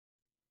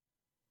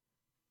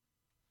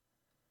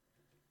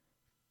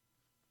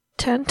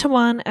10 to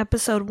 1,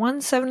 episode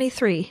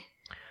 173.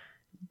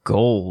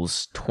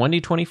 Goals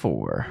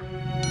 2024.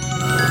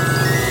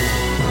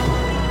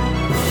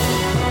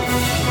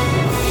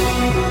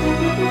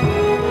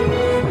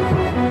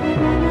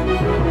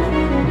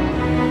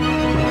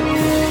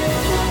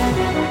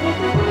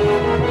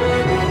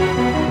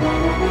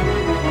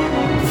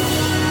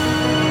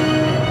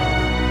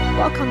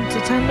 Welcome to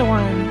 10 to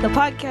 1, the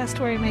podcast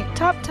where we make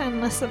top 10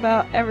 lists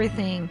about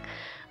everything.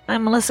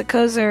 I'm Melissa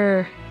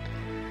Kozer.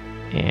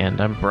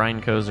 And I'm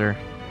Brian Kozer.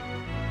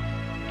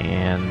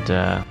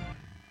 And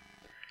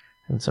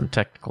some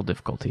technical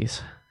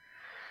difficulties.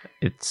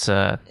 It's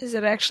Is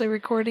it actually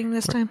recording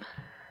this time?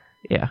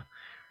 yeah.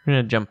 We're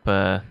gonna jump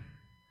go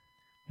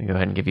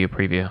ahead and give you a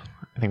preview.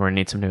 I think we're gonna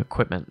need some new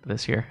equipment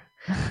this year.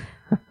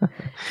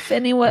 If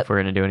any If we're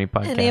gonna do any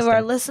podcasting. of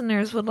our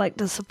listeners would like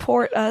to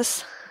support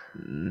us,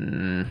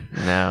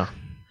 No.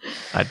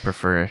 I'd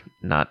prefer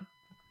not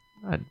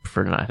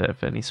to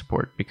have any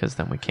support, because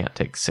then we can't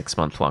take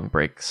 6-month-long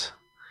breaks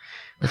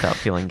without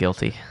feeling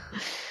guilty.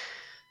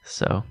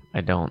 So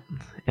I don't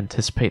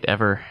anticipate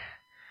ever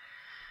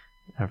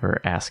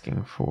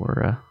asking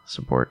for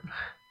support.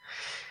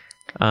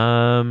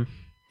 if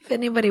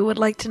anybody would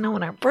like to know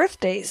when our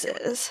birthdays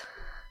is,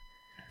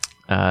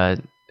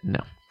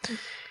 No.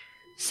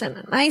 send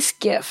a nice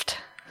gift.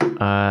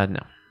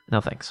 No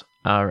thanks.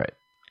 All right.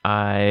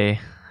 I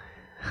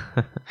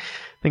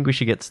think we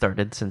should get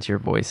started, since your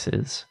voice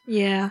is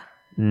Yeah,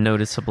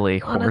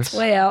 noticeably on hoarse, its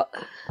way out.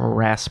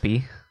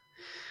 raspy,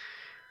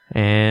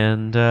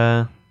 and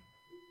I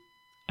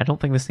don't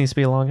think this needs to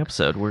be a long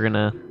episode. We're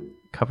gonna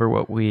cover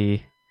what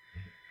we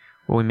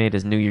made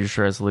as New Year's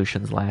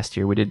resolutions last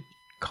year. We did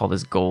call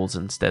this goals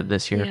instead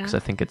this year, because I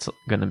think it's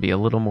going to be a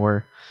little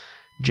more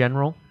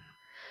general,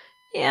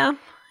 Yeah,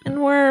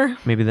 and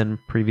maybe, than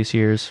previous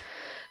years.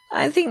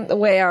 I think the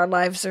way our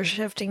lives are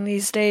shifting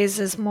these days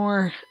is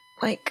more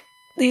like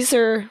these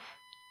are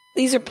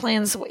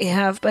plans that we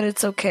have, but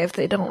it's okay if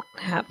they don't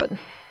happen.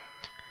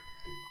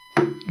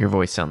 Your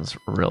voice sounds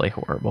really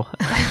horrible.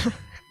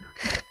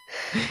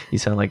 You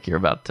sound like you're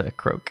about to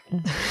croak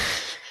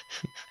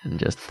and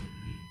just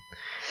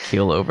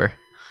keel over.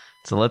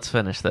 So let's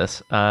finish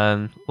this.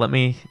 Let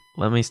me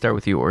start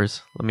with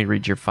yours. Let me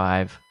read your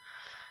 5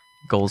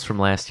 goals from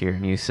last year,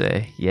 and you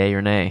say yay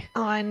or nay.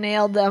 Oh, I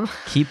nailed them.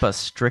 Keep a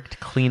strict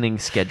cleaning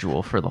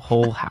schedule for the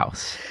whole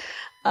house.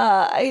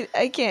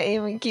 I can't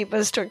even keep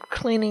a strict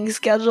cleaning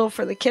schedule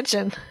for the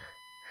kitchen.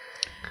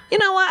 You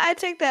know what? I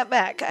take that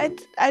back.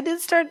 I did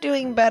start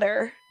doing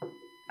better.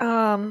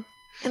 And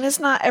it's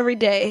not every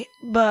day,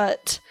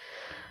 but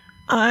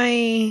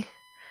I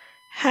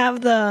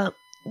have the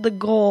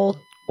goal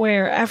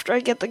where after I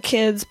get the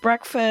kids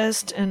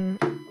breakfast and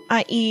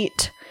I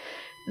eat,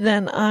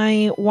 then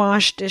I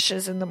wash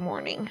dishes in the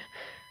morning.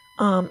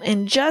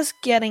 And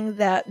just getting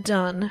that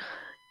done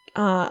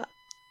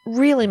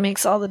really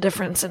makes all the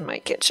difference in my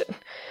kitchen.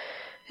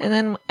 And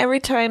then every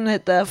time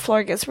that the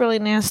floor gets really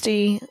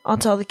nasty, I'll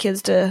tell the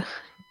kids to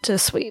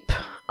sweep.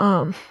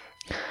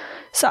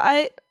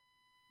 So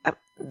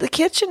the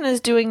kitchen is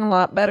doing a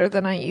lot better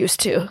than I used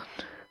to.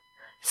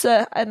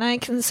 So, and I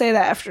can say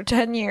that after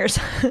 10 years.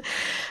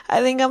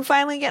 I think I'm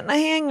finally getting a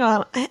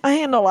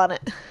handle on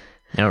it.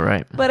 All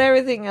right. But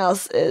everything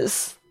else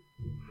is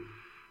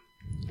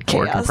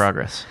chaos. Work in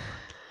progress.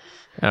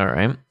 All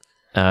right.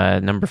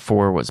 Number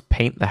 4 was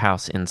paint the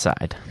house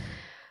inside.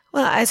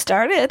 Well, I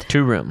started.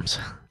 2 rooms.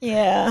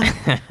 Yeah.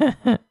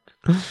 It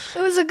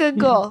was a good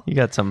goal. You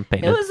got some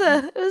painted.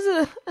 It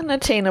was an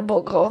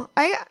attainable goal.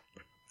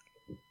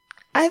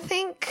 I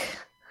think,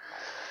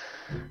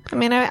 I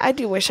mean, I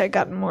do wish I'd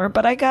gotten more,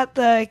 but I got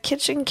the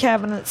kitchen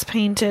cabinets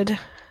painted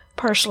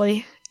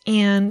partially,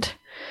 and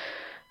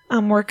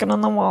I'm working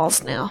on the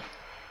walls now.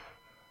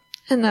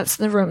 And that's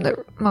the room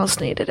that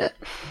most needed it.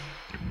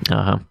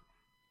 Uh-huh.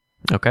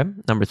 Okay.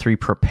 Number 3,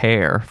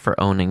 prepare for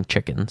owning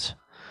chickens.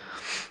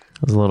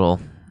 It was a little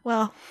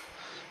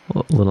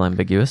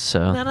ambiguous,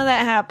 so. None of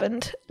that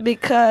happened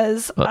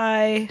because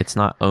It's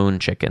not own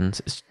chickens,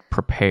 it's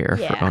prepare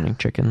for owning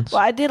chickens.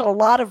 Well, I did a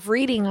lot of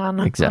reading on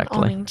Exactly.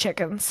 owning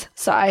chickens,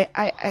 so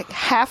I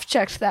half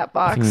checked that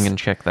box. I think you can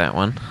check that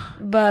one.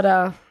 But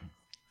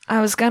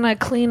I was gonna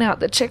clean out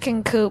the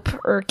chicken coop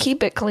or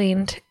keep it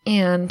cleaned,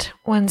 and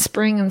when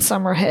spring and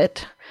summer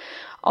hit,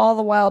 all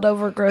the wild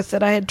overgrowth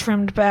that I had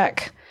trimmed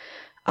back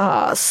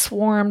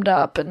swarmed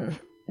up and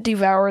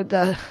devoured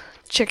the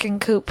chicken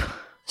coop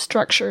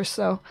structure.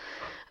 So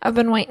I've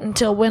been waiting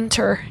until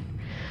winter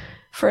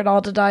for it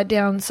all to die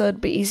down, so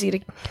it'd be easy to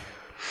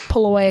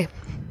pull away.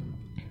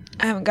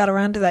 I haven't got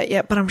around to that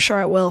yet, but I'm sure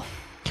I will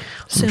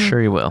soon. I'm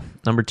sure you will.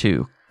 Number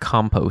 2,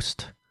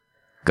 compost,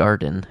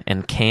 garden,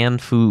 and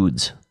canned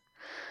foods.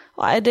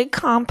 Well, I did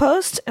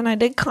compost, and I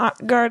did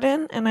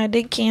garden, and I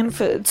did canned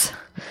foods.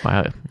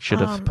 Wow, you should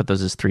have put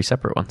those as 3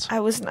 separate ones.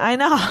 I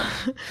know.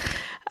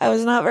 I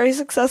was not very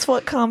successful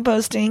at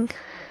composting.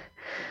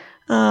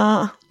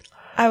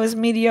 I was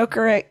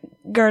mediocre at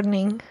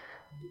gardening.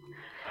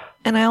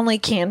 And I only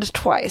canned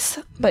twice.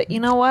 But you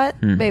know what?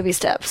 Baby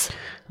steps.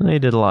 They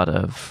did a lot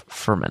of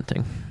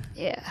fermenting.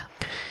 Yeah.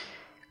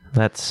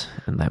 That's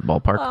in that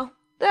ballpark. Well,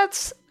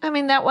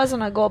 that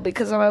wasn't a goal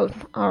because I'm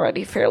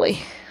already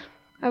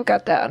I've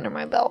got that under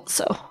my belt.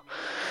 So,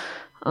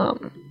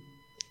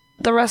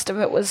 the rest of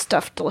it was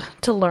stuff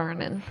to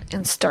learn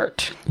and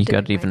start. You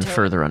got it even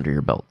further under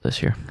your belt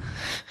this year.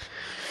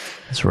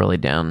 It's really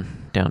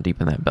down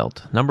deep in that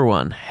belt. Number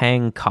 1,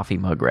 hang coffee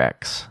mug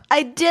racks.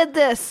 I did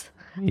this.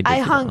 I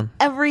hung one.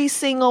 every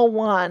single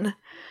one.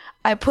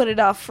 I put it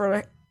off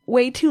for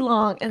way too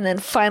long, and then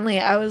finally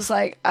I was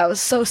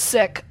so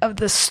sick of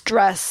the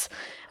stress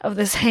of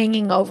this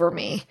hanging over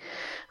me.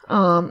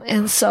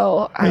 And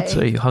so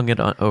So you hung it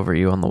over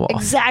you on the wall.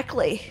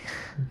 Exactly.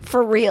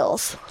 For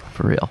reals.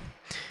 For real.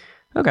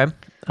 Okay.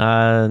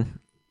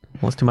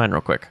 Let's do mine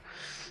real quick.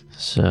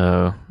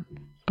 So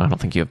I don't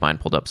think you have mine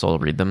pulled up, so I'll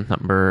read them.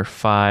 Number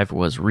 5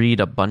 was read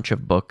a bunch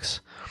of books.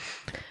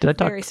 Did I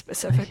talk? Very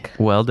specific.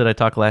 Well, did I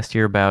talk last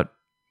year about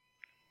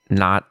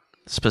not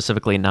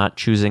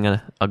choosing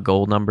a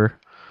goal number?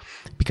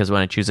 Because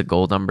when I choose a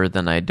goal number,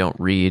 then I don't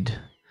read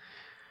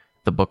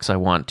the books I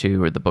want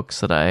to, or the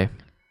books that I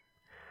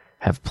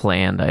have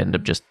planned. I end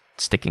up just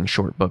sticking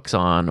short books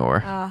on,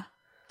 or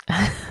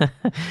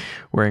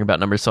worrying about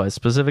numbers. So I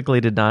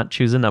specifically did not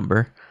choose a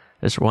number.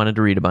 I just wanted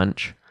to read a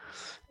bunch.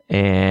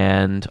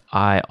 And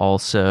I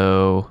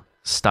also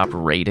stopped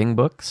rating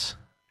books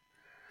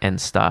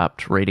and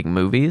stopped rating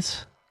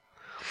movies.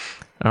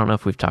 I don't know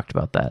if we've talked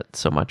about that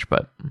so much,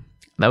 but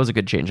that was a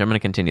good change. I'm going to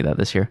continue that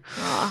this year.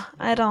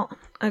 I don't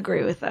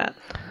agree with that.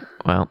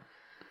 Well,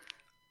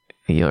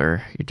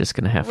 you're just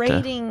going to have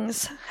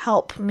Ratings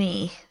help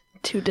me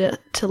to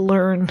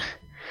learn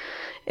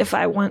if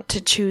I want to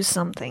choose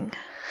something.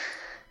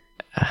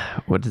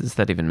 What does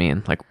that even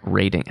mean? Like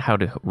rating? How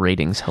do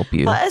ratings help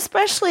you? Well,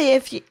 especially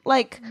if you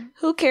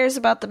who cares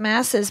about the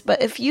masses?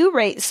 But if you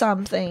rate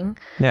something,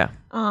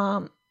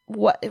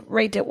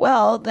 rate it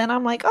well, then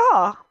I'm like,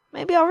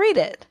 maybe I'll read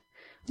it.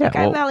 Yeah,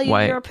 I value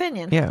your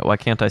opinion. Yeah, why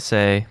can't I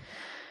say,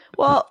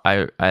 well,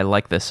 I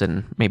like this,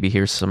 and maybe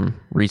here's some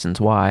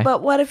reasons why.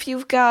 But what if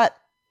you've got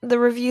the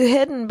review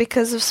hidden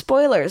because of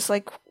spoilers,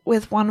 like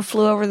with One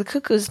Flew Over the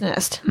Cuckoo's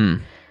Nest?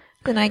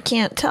 Then I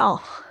can't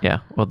tell. Yeah,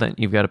 well then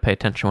you've got to pay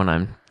attention when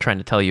I'm trying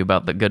to tell you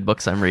about the good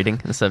books I'm reading,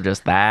 instead of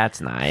just,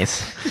 that's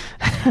nice.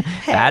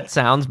 Hey, that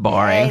sounds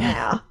boring. Hey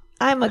now.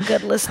 I'm a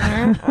good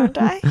listener, aren't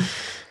I?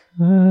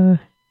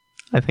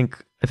 I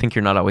think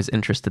you're not always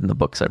interested in the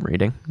books I'm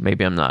reading.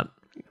 Maybe I'm not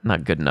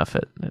good enough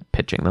at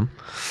pitching them.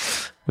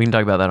 We can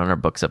talk about that on our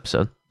books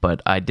episode.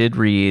 But I did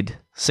read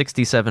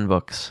 67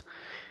 books,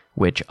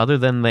 which, other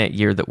than that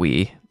year that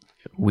we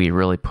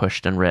really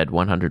pushed and read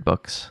 100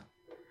 books,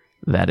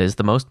 that is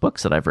the most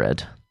books that I've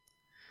read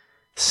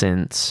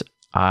since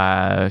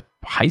high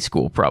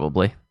school,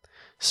 probably.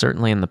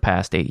 Certainly in the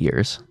past 8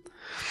 years.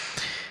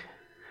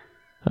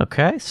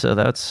 Okay, so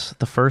that's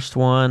the first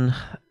one.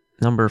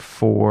 Number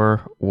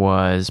 4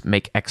 was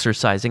make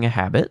exercising a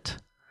habit.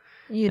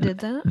 You did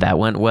that? That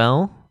went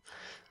well.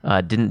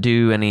 Didn't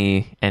do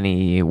any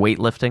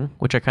weightlifting,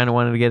 which I kind of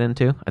wanted to get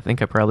into. I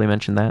think I probably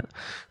mentioned that.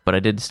 But I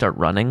did start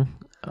running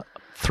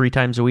 3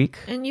 times a week.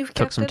 And you've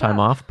took some time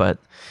off, but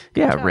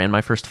I ran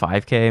my first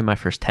 5K, my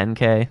first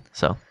 10K.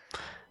 So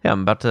yeah,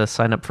 I'm about to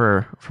sign up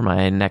for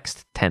my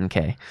next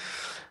 10K.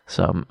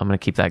 So I'm going to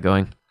keep that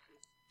going.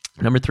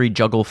 Number 3,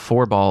 juggle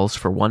 4 balls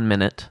for 1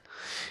 minute.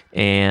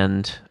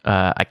 And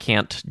I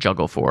can't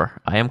juggle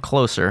 4. I am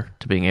closer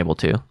to being able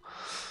to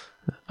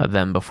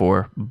than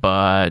before,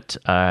 but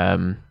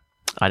I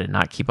did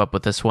not keep up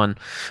with this one.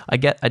 I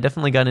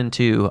definitely got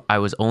into, I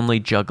was only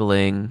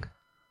juggling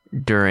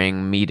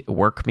during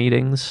work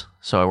meetings.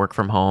 So I work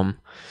from home.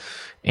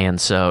 And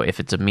so if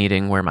it's a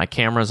meeting where my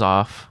camera's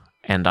off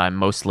and I'm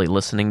mostly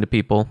listening to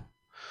people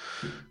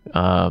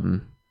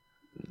to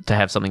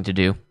have something to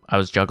do, I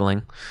was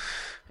juggling.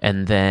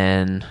 And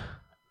then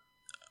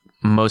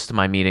most of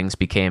my meetings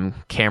became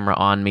camera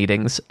on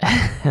meetings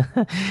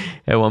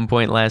at one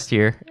point last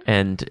year.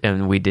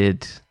 And we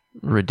did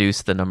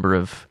reduce the number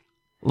of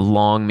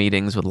long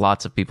meetings with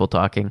lots of people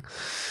talking.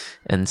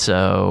 And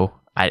so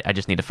I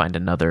just need to find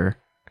another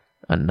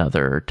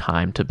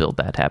time to build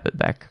that habit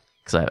back,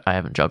 because I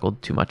haven't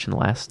juggled too much in the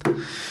last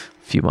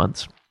few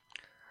months.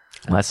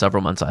 Last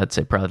several months, I'd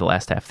say probably the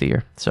last half of the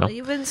year. So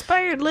you've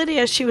inspired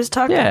Lydia. She was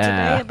talking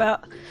today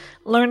about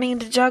learning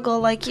to juggle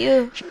like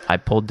you. I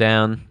pulled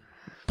down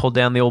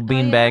the old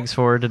bean bags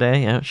for her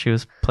today. Yeah, she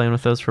was playing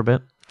with those for a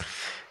bit.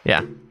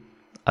 Yeah,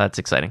 that's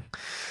exciting.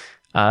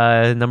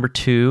 Number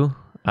 2,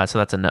 so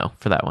that's a no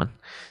for that one.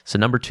 So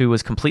number 2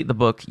 was complete the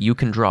book You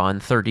Can Draw in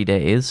 30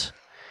 days.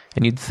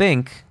 And you'd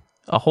think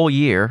a whole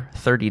year,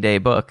 30-day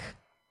book,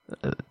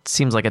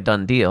 seems like a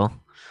done deal.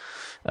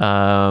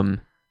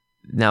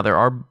 Now there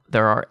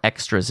are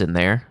extras in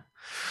there.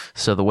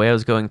 So the way I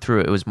was going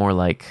through it was more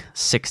like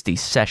 60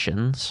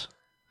 sessions.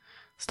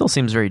 Still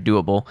seems very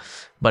doable,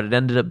 but it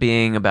ended up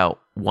being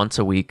about once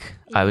a week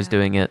I was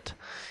doing it.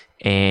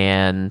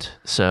 And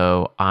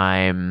so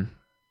I'm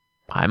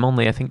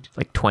only, I think,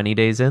 like 20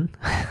 days in.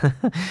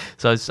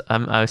 So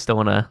I still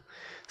want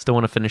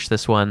to finish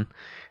this one.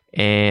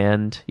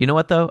 And you know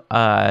what though?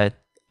 I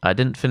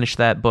didn't finish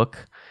that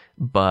book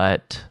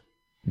but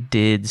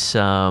did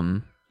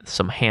some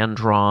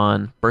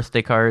hand-drawn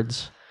birthday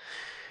cards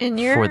And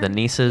you're, for the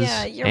nieces.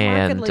 Yeah, you're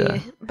and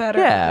markedly better.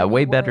 yeah, than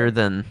way you better were.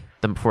 than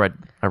before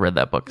I read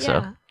that book. Yeah.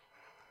 So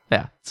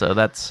yeah,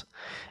 so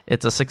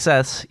it's a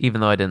success,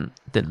 even though I didn't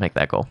make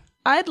that goal.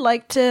 I'd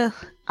like to.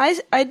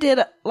 I did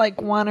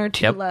like 1 or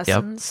 2 Yep,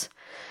 lessons,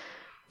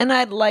 and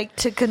I'd like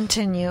to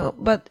continue,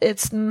 but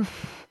it's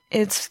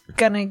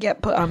gonna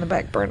get put on the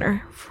back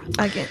burner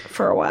again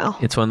for a while.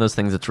 It's one of those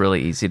things that's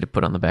really easy to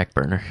put on the back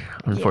burner,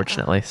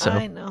 unfortunately. Yeah, So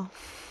I know.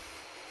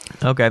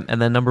 okay,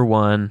 and then number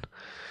 1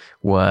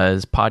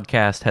 was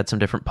podcast. Had some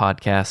different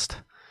podcast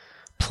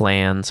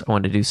plans. I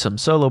wanted to do some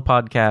solo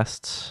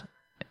podcasts.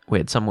 We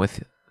had some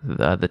with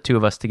the two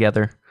of us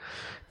together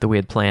that we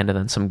had planned, and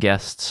then some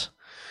guests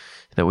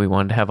that we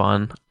wanted to have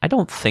on. I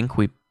don't think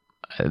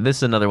this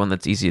is another one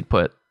that's easy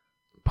to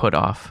put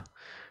off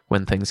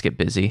when things get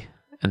busy,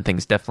 and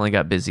things definitely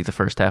got busy the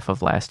first half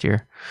of last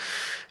year.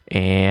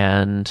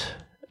 And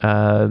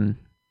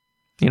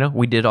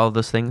we did all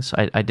those things.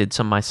 I did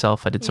some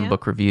myself. I did some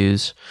book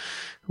reviews.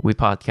 We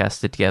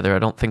podcasted together. I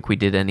don't think we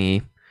did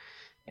any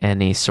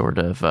sort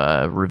of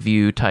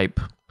review type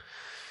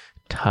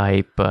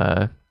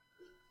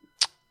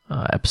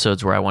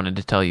episodes where I wanted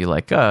to tell you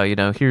like,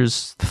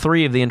 here's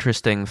 3 of the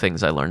interesting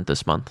things I learned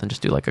this month, and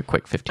just do like a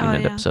quick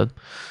 15-minute episode.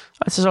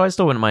 So I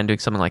still wouldn't mind doing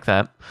something like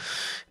that.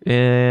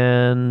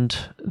 And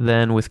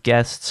then with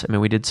guests,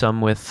 we did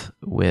some with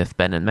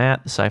Ben and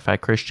Matt, the Sci-Fi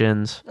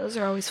Christians. Those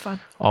are always fun.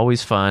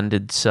 Always fun.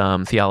 Did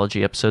some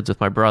theology episodes with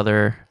my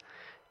brother,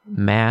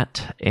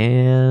 Matt,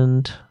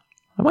 and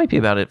that might be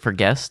about it for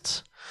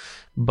guests.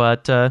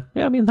 But that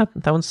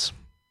one's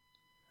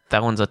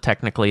a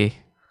technically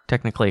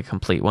a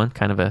complete one,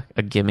 kind of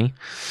a gimme.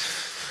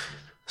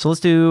 So let's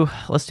do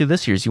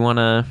this year's.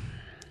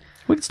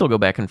 We can still go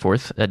back and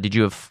forth. Did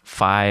you have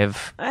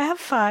 5? I have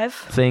 5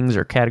 things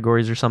or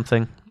categories or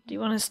something? Do you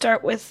want to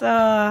start with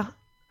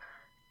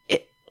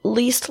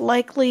least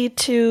likely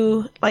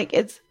to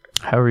it's?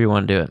 However you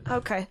want to do it.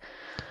 Okay.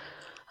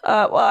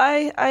 Well,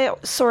 I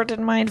sorted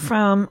mine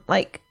from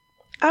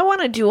I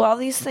want to do all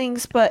these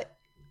things, but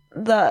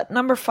the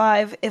number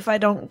 5, if I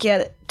don't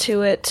get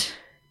to it,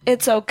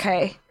 it's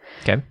okay.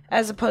 Okay.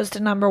 As opposed to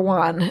number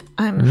 1,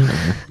 I'm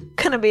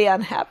gonna be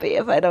unhappy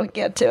if I don't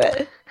get to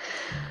it.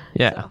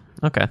 Yeah. So.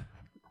 Okay.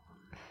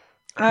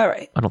 All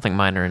right. I don't think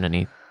mine are in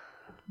any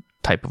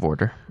type of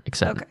order,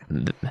 except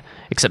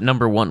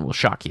number 1 will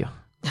shock you.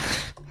 All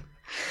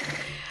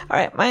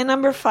right. My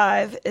number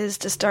 5 is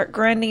to start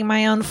grinding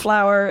my own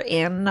flour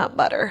and nut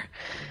butter.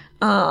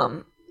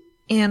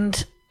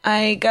 And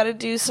I got to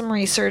do some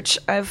research.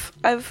 I've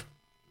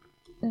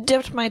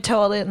dipped my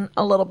toe in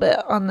a little bit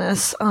on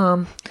this.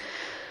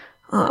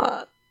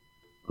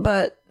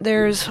 But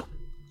there's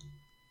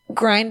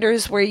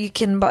grinders where you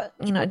can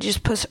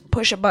just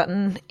push a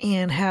button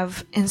and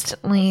have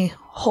instantly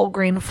whole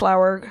grain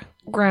flour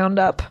ground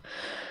up,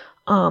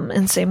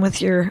 and same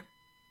with your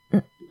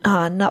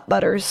nut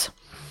butters.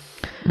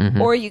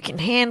 Or you can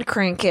hand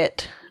crank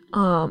it,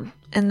 and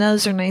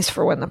those are nice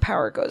for when the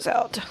power goes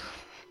out,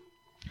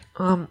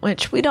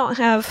 which we don't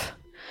have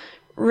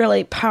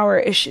really power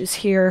issues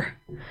here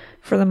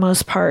for the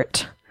most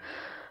part,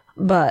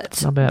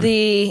 but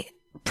the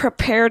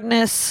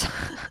preparedness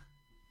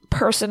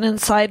person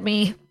inside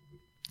me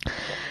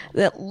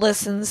that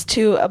listens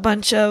to a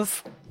bunch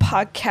of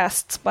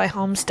podcasts by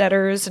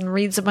homesteaders and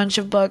reads a bunch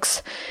of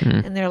books,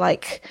 and they're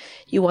like,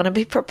 you want to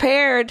be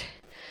prepared,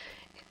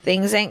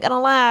 things ain't gonna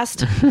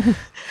last.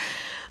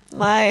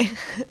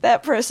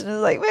 That person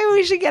is like, maybe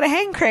we should get a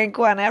hand crank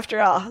one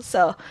after all.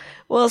 So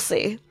we'll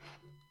see.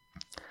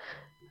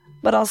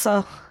 But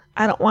also,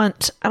 I don't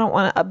want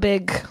a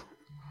big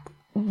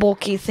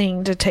bulky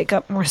thing to take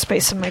up more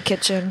space in my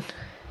kitchen.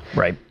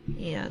 Right.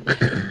 Yeah.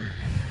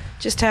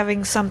 Just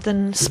having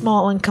something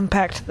small and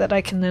compact that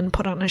I can then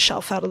put on a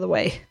shelf out of the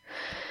way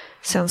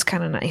sounds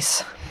kind of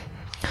nice.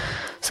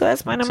 So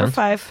that's my number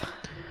 5.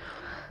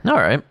 All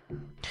right.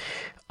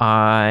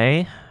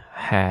 I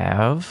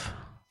have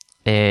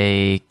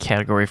a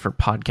category for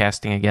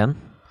podcasting again,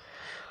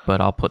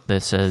 but I'll put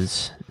this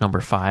as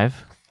number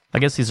 5. I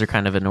guess these are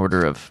kind of in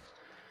order of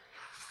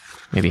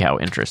maybe how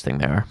interesting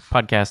they are.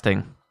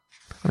 Podcasting,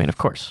 of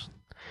course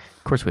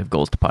we have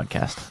goals to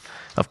podcast.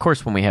 Of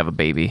course, when we have a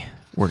baby,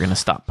 we're going to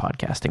stop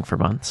podcasting for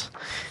months.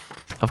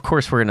 Of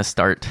course, we're going to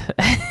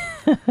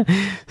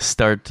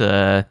start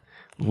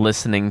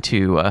listening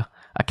to a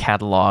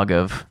catalog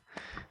of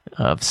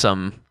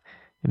some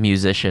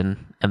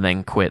musician and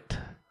then quit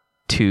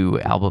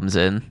 2 albums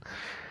in.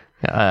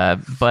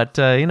 But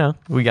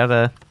we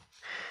gotta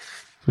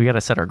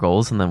set our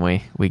goals, and then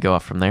we go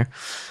off from there.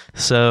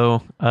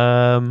 So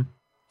I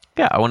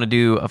want to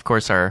do, of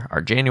course,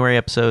 our January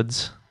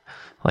episodes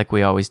like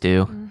we always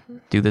do.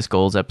 Do this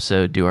goals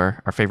episode, do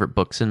our favorite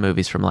books and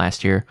movies from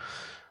last year.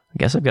 I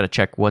guess I've got to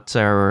check what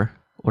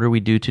do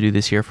we do to do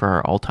this year for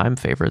our all-time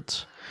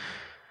favorites.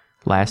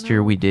 Last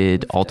year we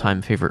did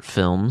all-time favorite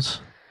films.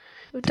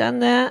 We've done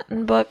that,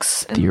 and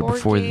books, and the year board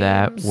before games.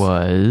 that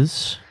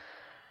was...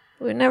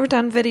 We've never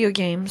done video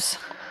games.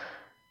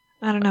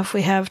 I don't know if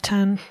we have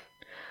 10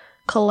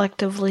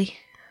 collectively.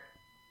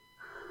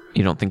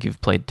 You don't think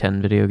you've played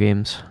 10 video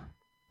games?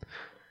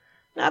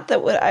 Not that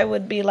I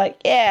would be like,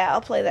 yeah,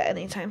 I'll play that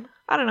anytime.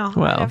 I don't know.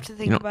 Well, I'd have to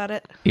think about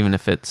it. Even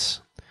if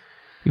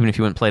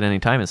you wouldn't play it any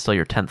time, it's still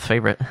your 10th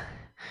favorite.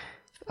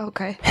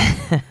 Okay.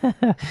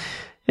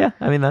 Yeah,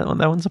 I mean that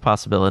one's a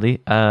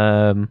possibility.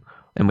 And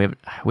we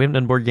haven't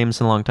done board games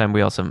in a long time.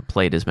 We also haven't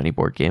played as many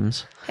board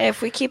games. Hey,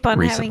 if we keep on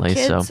recently,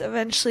 having kids,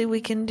 eventually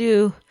we can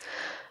do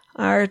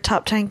our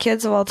top 10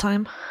 kids of all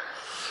time.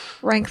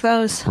 Rank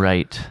those.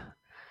 Right.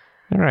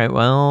 All right.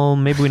 Well,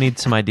 maybe we need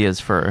some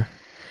ideas for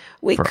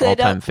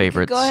all-time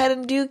favorites. We could go ahead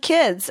and do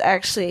kids,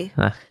 actually.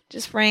 Huh.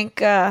 Just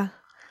rank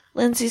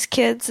Lindsay's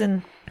kids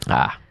and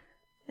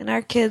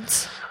our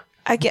kids.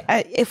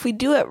 If we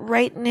do it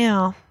right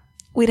now,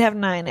 we'd have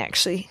 9,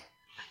 actually,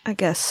 I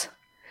guess.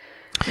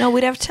 No,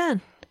 we'd have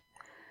 10.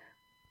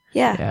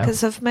 Yeah,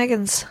 because of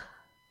Megan's.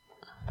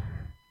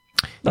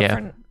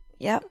 But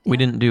we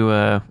didn't do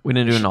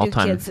an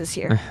all-time kids this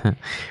year.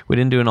 We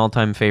didn't do an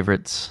all-time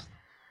favorites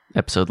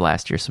episode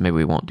last year, so maybe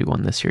we won't do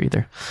one this year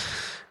either.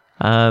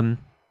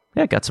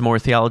 Got some more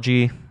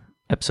theology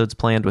episodes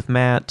planned with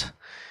Matt,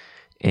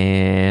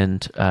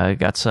 and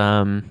got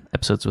some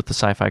episodes with the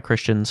Sci-Fi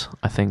Christians.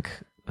 I think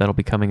that'll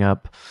be coming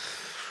up.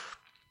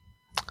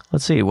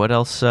 Let's see, what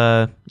else?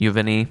 You have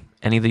any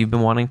that you've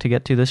been wanting to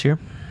get to this year?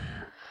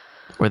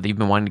 Or that you've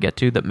been wanting to get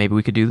to that maybe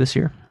we could do this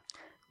year?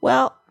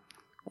 Well,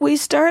 we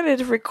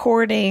started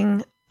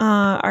recording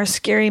our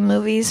scary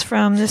movies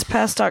from this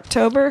past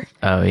October.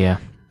 Oh, yeah.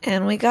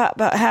 And we got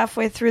about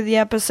halfway through the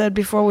episode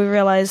before we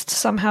realized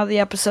somehow the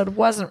episode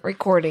wasn't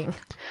recording.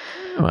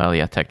 Well,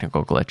 yeah,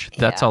 technical glitch.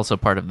 That's also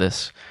part of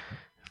this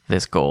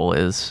goal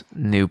is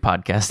new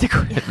podcast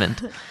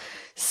equipment.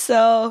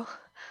 So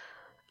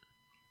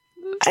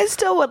I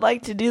still would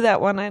like to do that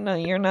one. I know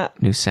you're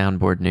not new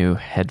soundboard, new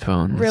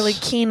headphones. Really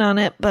keen on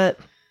it, but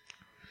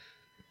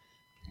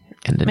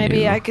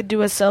maybe I could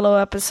do a solo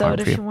episode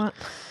if you want.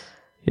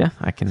 Yeah,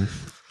 I can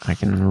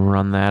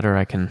run that, or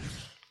I can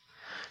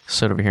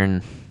sit over here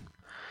and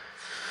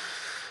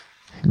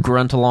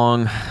grunt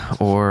along,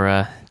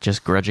 or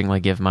just grudgingly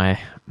give my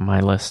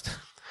list.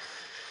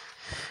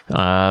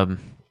 So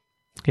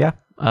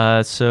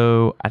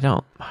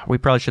we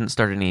probably shouldn't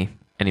start any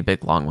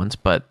big long ones,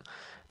 but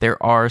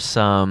there are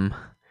some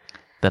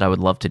that I would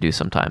love to do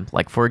sometime.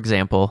 Like, for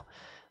example,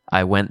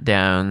 I went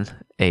down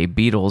a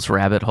Beatles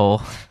rabbit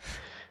hole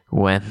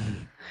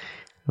when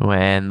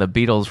the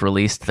Beatles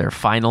released their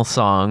final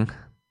song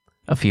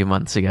a few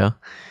months ago.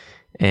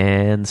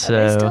 And so,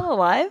 are they still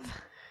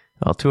alive?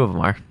 Well, 2 of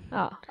them are.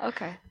 Oh,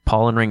 okay.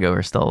 Paul and Ringo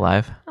are still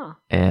alive. Oh.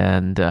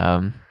 And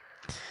I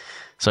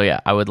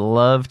would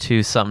love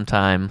to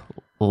sometime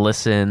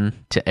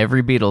listen to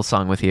every Beatles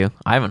song with you.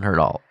 I haven't heard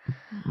all.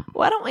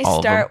 Why don't we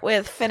start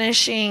with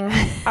finishing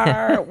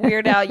our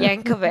Weird Al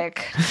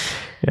Yankovic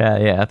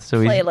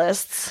So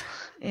playlists?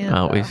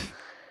 And,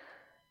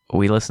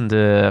 we listened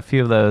to a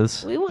few of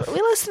those. We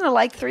listened to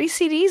like 3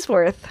 CDs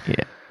worth.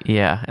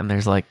 Yeah, and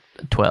there's like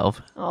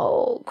 12.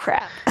 Oh,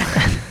 crap.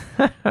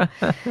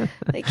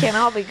 They can't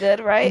all be good,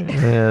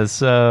 right?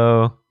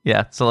 So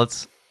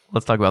let's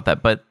talk about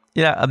that. But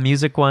yeah, a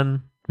music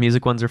ones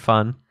are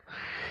fun.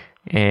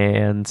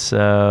 And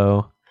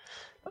so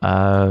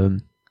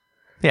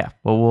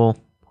we'll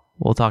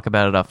talk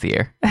about it off the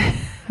air.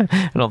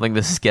 I don't think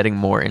this is getting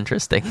more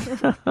interesting.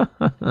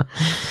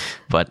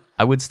 But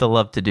I would still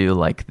love to do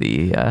like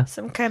the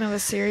some kind of a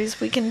series.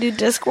 We can do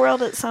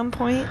Discworld at some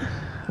point.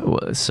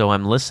 So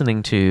I'm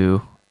listening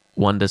to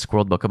one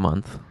Discworld book a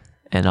month,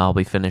 and I'll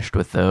be finished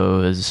with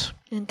those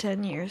in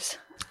 10 years.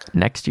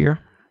 Next year,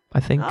 I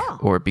think,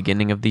 or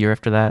beginning of the year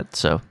after that.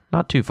 So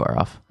not too far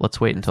off.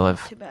 Let's wait until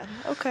I've too bad.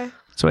 Okay.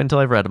 Let's wait until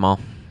I've read them all,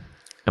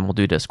 and we'll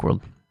do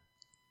Discworld.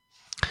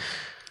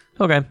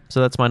 Okay, so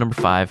that's my number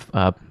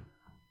 5.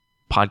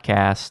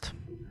 Podcast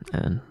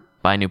and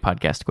buy new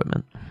podcast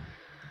equipment.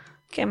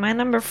 Okay, my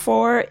number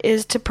 4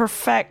 is to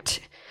perfect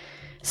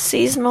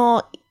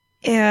seasonal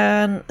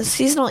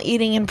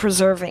eating and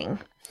preserving.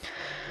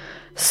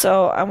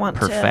 So I want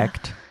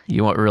perfect.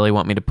 You really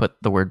want me to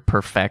put the word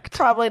perfect?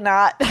 Probably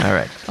not. All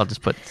right, I'll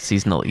just put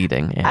seasonal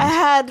eating. And I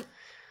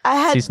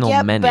had seasonal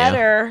get menu.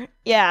 Better.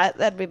 Yeah,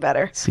 that'd be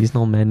better.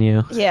 Seasonal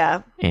menu.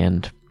 Yeah.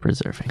 And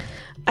preserving.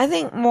 I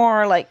think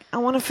more like I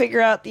want to figure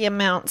out the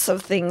amounts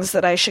of things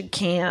that I should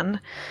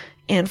can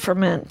and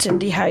ferment and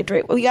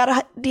dehydrate. We got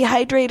a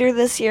dehydrator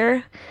this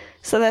year,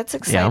 so that's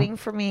exciting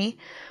for me.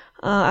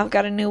 I've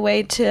got a new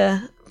way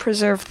to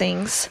preserve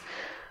things,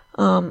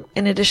 in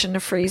addition to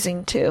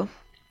freezing too.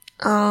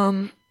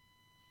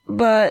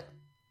 But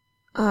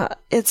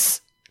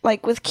it's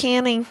like with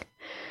canning,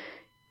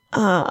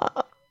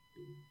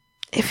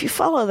 if you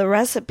follow the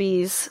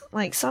recipes,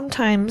 like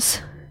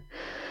sometimes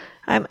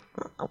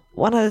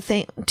one of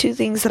the 2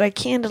 things that I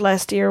canned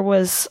last year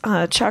was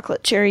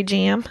chocolate cherry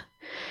jam,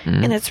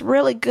 and it's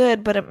really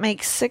good, but it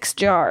makes 6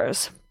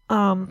 jars,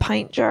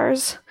 pint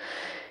jars,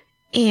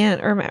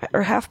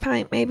 or half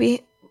pint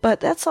maybe, but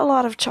that's a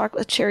lot of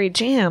chocolate cherry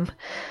jam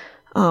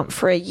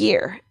for a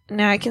year.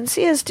 Now I can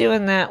see us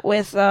doing that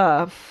with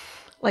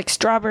like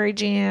strawberry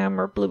jam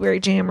or blueberry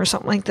jam or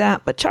something like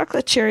that. But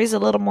chocolate cherry's a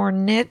little more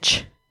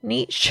niche.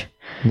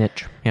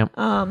 Yep.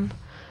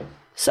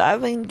 So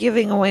I've been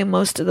giving away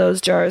most of those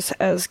jars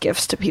as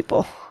gifts to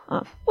people,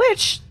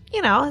 which,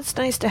 you know, it's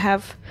nice to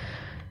have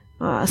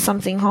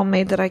something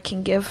homemade that I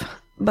can give.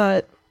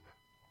 But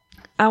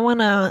I want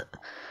to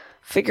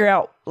figure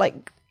out,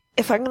 like,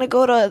 if I'm going to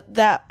go to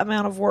that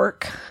amount of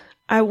work,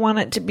 I want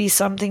it to be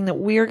something that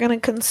we're going to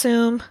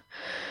consume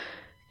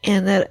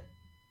and that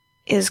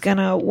is going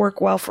to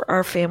work well for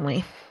our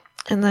family.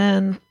 And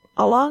then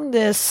along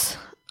these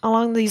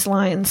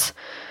lines,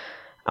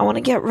 I want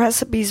to get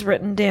recipes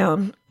written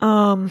down.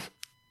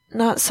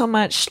 Not so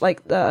much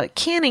like the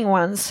canning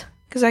ones,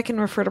 because I can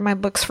refer to my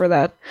books for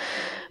that.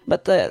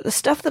 But the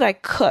stuff that I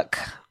cook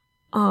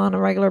on a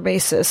regular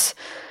basis,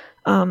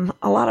 a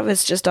lot of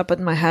it's just up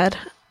in my head.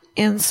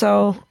 And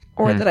so,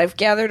 or that I've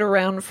gathered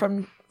around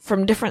from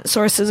different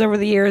sources over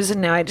the years,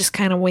 and now I just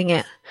kind of wing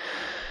it.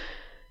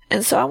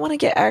 And so I want to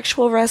get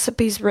actual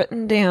recipes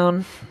written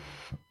down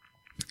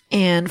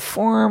and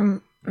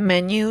form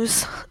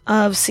menus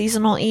of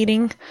seasonal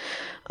eating.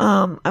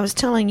 I was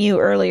telling you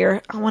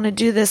earlier, I want to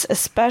do this,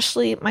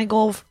 especially my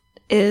goal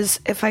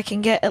is if I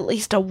can get at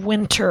least a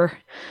winter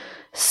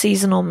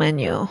seasonal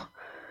menu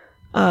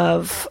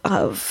of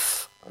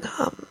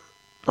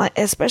like,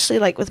 especially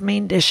like with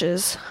main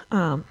dishes,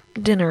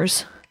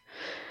 dinners,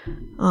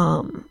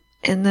 and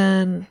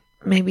then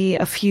maybe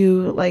a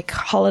few like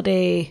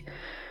holiday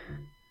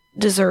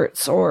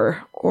desserts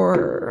or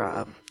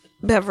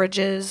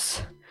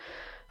beverages,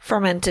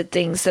 fermented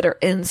things that are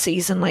in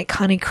season, like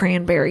honey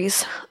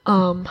cranberries.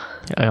 I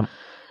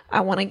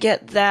want to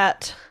get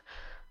that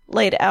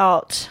laid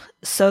out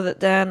so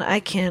that then I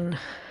can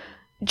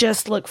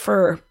just look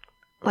for,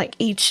 like,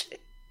 each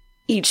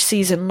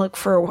season, look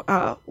for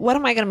what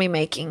am I going to be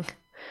making,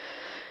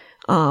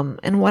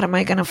 and what am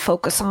I going to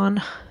focus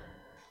on,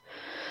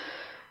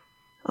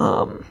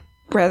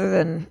 rather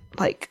than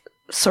like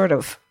sort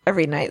of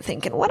every night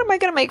thinking, what am I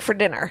going to make for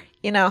dinner?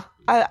 You know,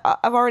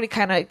 I've already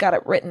kind of got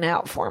it written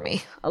out for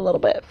me a little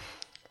bit.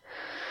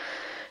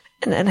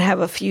 And then have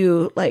a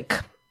few, like,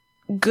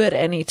 good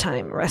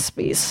anytime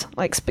recipes,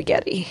 like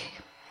spaghetti.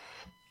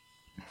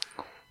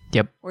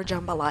 Yep. Or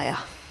jambalaya.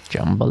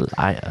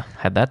 Jambalaya.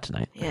 Had that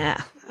tonight.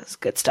 Yeah, that's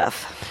good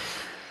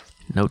stuff.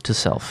 Note to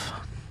self.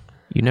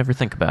 You never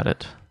think about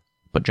it,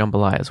 but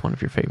jambalaya is one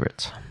of your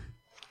favorites.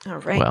 All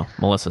right. Well,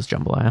 Melissa's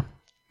jambalaya,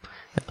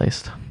 at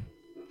least.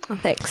 Oh,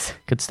 thanks.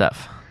 Good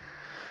stuff.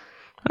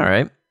 All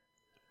right.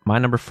 My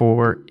number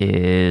 4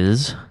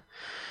 is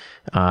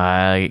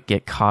I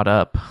get caught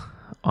up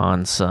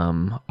on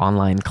some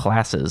online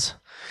classes.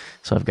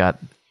 So I've got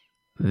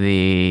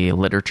the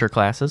literature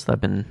classes that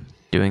I've been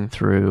doing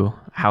through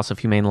House of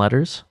Humane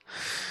Letters.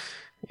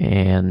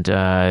 And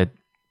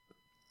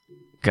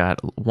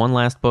got one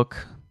last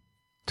book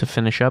to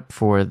finish up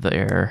for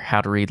their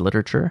How to Read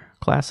Literature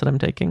class that I'm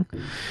taking.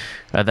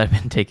 That I've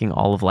been taking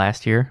all of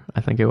last year,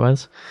 I think it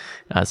was.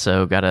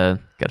 So gotta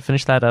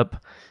finish that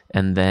up,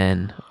 and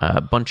then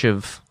a bunch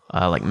of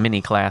like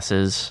mini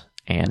classes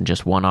and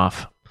just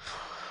one-off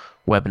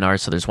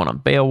webinars. So there's one on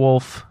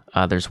Beowulf.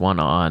 There's one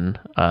on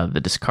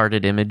The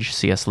Discarded Image,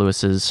 C.S.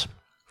 Lewis's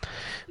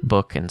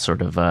book, and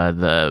sort of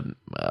the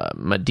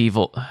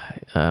medieval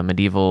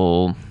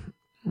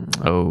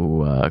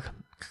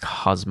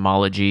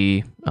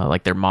cosmology,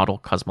 like their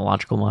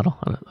cosmological model.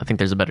 I think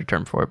there's a better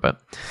term for it,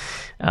 but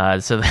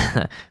so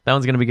that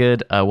one's going to be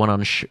good. One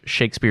on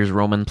Shakespeare's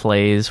Roman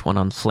plays, one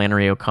on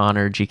Flannery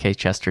O'Connor, G.K.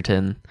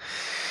 Chesterton,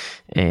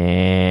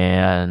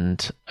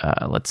 and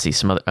let's see,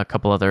 a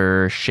couple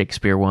other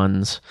Shakespeare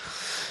ones.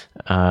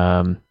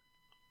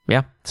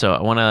 Yeah, so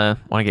I want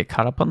to get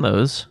caught up on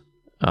those,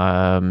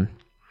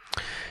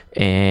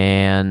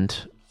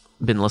 and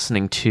been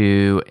listening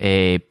to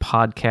a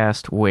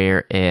podcast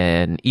where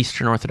an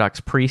Eastern Orthodox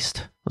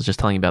priest, I was just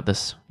telling you about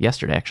this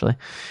yesterday actually,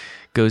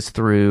 goes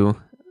through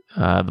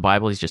the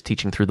Bible. He's just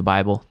teaching through the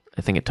Bible.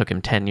 I think it took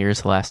him 10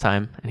 years the last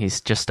time, and he's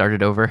just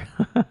started over.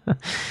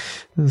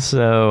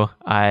 So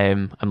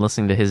I'm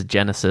listening to his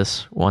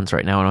Genesis ones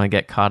right now, and when I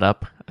get caught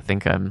up, I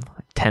think I'm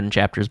like 10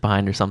 chapters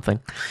behind or something.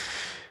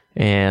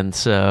 And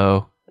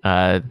so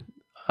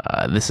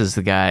this is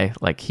the guy,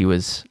 like he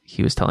was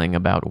telling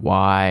about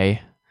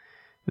why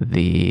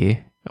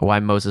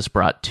Moses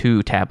brought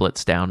 2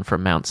 tablets down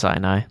from Mount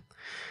Sinai.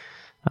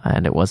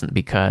 And it wasn't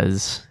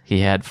because he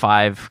had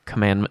 5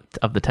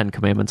 of the 10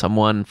 commandments on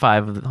one,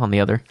 5 on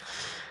the other.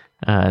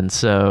 And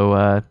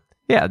so,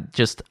 yeah,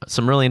 just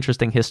some really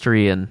interesting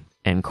history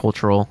and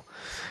cultural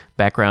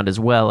background, as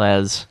well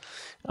as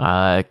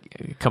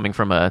coming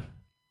from a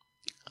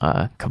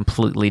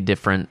completely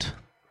different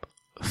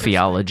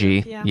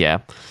theology. Yeah.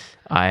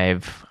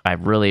 I've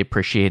really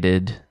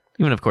appreciated,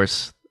 even of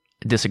course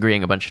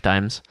disagreeing a bunch of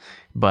times,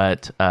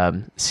 but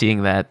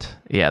seeing that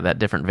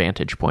different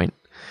vantage point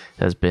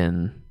has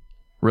been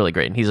really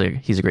great. And he's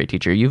a great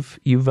teacher.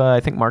 You've I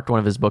think marked one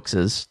of his books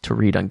as to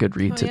read on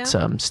Goodreads. Oh,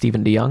 yeah? It's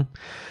Stephen DeYoung.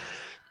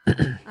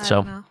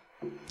 So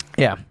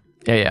yeah.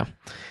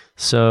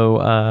 So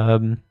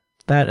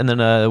that, and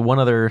then one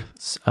other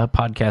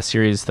podcast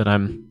series that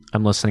I'm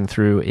listening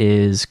through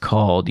is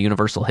called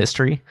Universal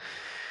History.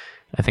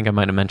 I think I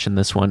might have mentioned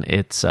this one.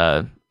 It's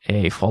a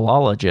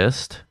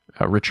philologist,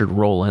 Richard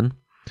Rowland,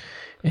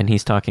 and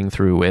he's talking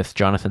through with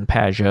Jonathan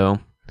Pageau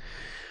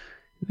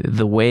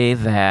the way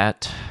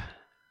that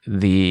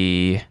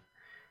the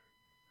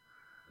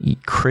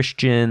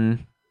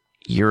Christian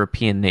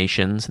European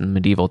nations in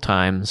medieval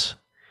times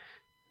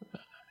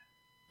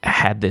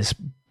had this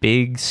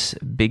big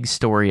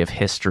story of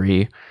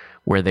history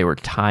where they were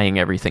tying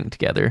everything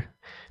together.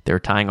 They were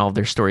tying all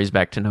their stories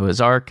back to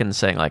Noah's Ark and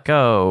saying like,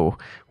 oh,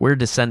 we're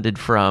descended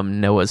from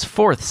Noah's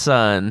fourth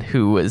son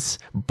who was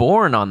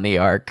born on the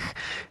Ark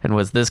and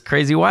was this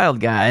crazy wild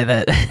guy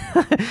that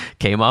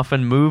came off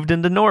and moved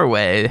into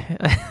Norway.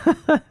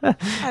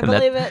 I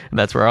believe it.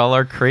 That's where all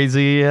our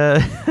crazy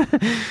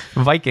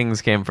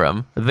Vikings came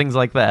from. Things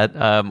like that.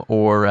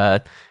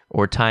 Or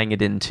tying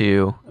it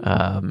into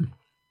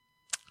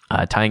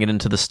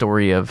the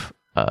story of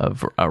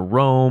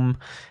Rome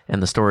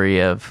and the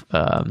story of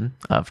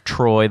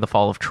Troy, the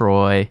fall of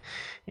Troy,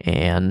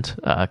 and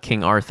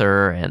King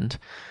Arthur, and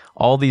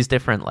all these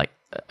different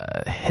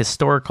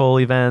historical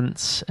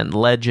events and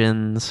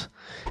legends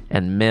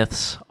and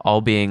myths all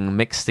being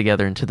mixed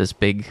together into this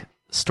big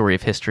story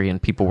of history,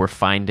 and people were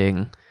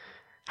finding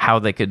how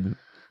they could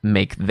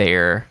make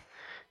their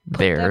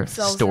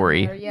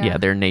story,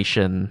 their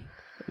nation,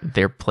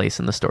 their place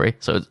in the story.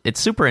 So it's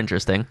super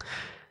interesting,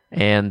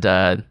 and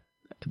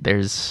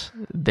there's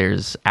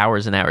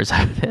hours and hours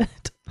of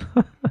it.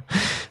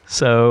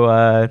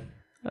 So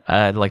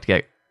I'd like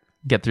to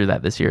get through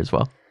that this year as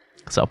well.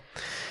 So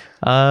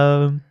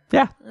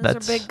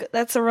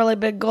that's a really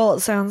big goal,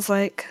 it sounds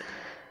like.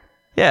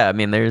 Yeah, I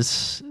mean,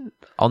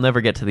 I'll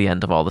never get to the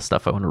end of all the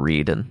stuff I want to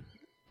read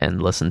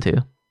and listen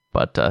to,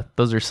 but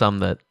those are some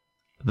that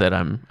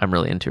I'm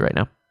really into right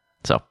now.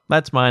 So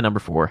that's my number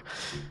 4.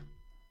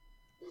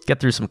 Get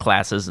through some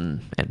classes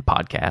and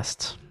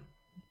podcasts.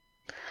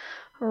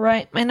 All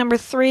right, my number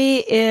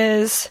 3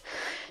 is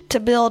to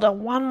build a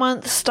 1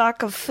 month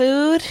stock of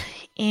food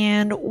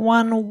and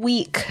 1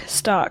 week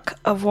stock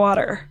of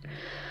water.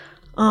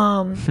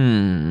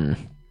 And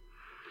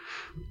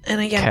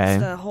again, Okay.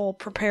 It's the whole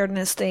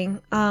preparedness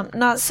thing.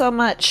 Not so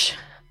much.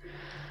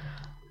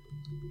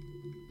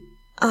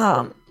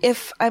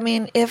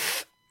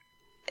 If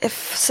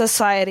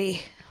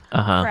society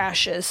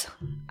crashes,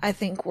 I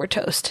think we're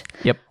toast.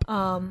 Yep.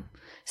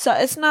 So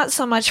it's not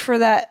so much for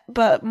that,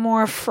 but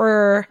more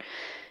for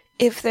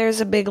if there's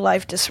a big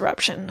life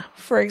disruption.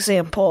 For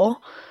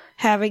example,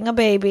 having a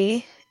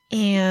baby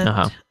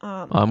and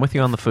I'm with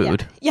you on the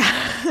food.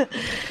 Yeah.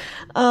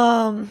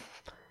 I'm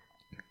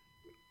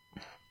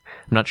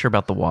not sure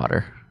about the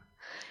water.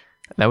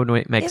 That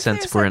would make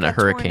sense if we're in a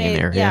hurricane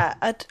area.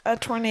 Yeah, a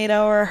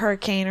tornado or a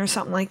hurricane or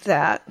something like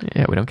that.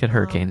 Yeah, we don't get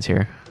hurricanes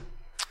here.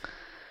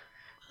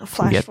 A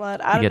flash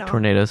flood. I don't know. We get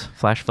tornadoes,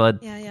 flash flood.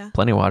 Yeah.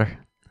 Plenty of water.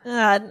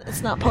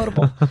 It's not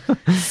potable.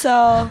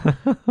 So,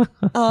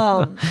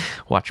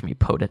 watch me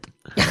pot it.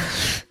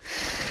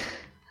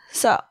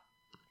 So,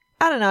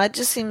 I don't know. It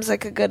just seems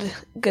like a good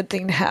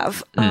thing to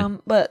have.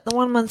 But the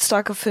 1 month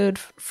stock of food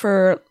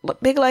for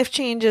big life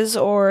changes,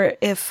 or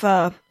if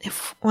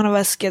one of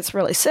us gets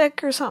really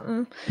sick or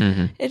something,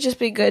 it'd just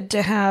be good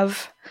to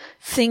have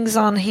things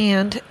on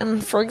hand.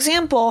 And for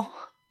example,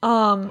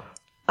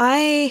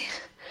 I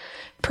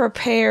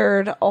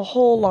prepared a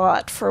whole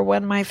lot for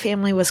when my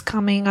family was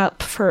coming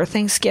up for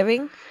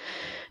Thanksgiving,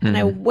 and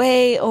I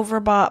way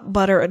overbought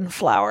butter and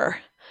flour.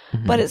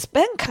 But it's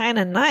been kind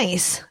of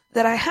nice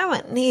that I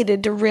haven't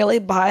needed to really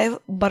buy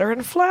butter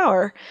and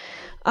flour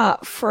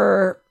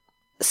for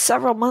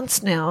several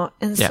months now.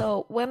 And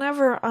so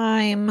whenever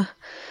I'm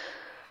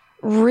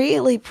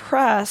really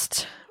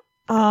pressed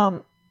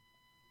to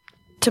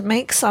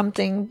make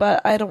something,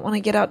 but I don't want to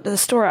get out to the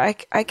store, I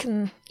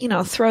can,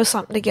 throw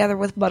something together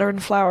with butter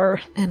and flour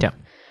and a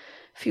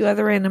few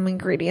other random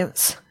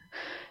ingredients.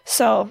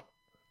 So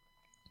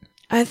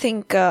I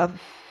think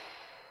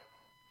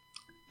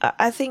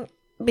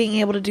being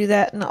able to do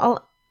that, and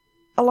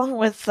along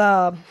with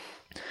my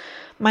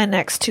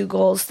next 2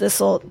 goals, those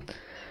will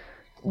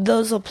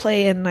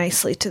play in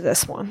nicely to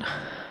this one.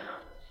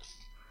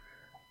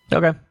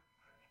 Okay.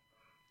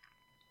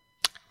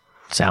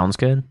 Sounds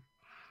good.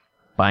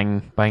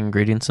 Buying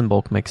ingredients in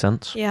bulk makes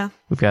sense. Yeah.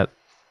 We've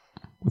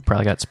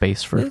probably got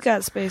space for it.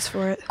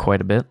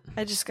 Quite a bit.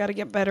 I just got to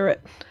get better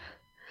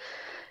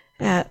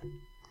at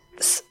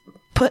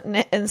putting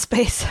it in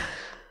space.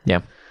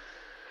 Yeah.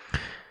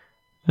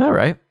 All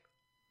right.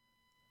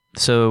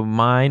 So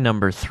my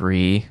number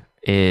 3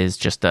 is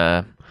just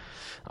a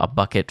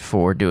bucket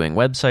for doing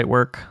website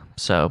work.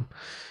 So,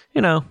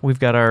 we've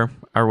got our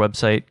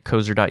website,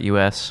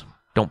 Kozer.us.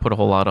 Don't put a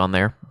whole lot on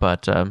there,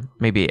 but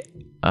maybe,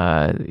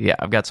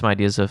 I've got some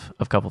ideas of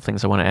a couple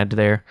things I want to add to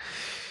there.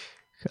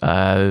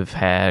 I've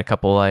had a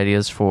couple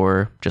ideas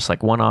for just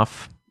like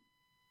one-off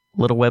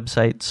little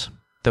websites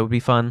that would be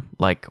fun.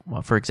 Like,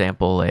 for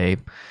example, a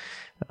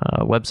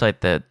website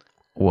that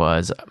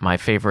was my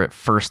favorite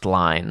first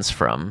lines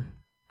from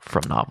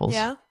from novels.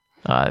 Yeah.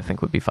 I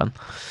think would be fun.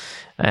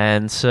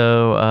 And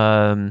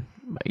so,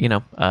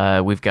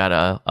 we've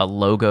got a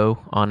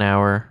logo on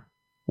our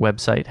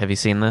website. Have you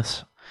seen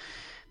this?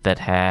 That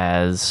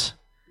has,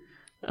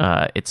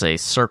 it's a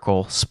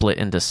circle split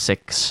into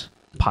 6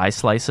 pie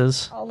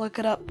slices. I'll look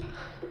it up.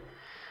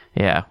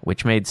 Yeah,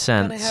 which made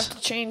sense. But I have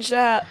to change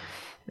that.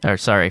 Or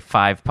sorry,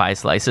 5 pie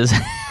slices.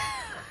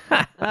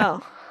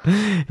 Oh.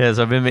 Yeah,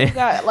 so I've been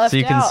got left so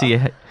you can out.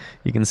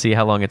 see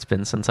how long it's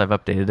been since I've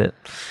updated it.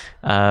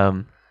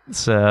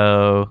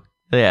 So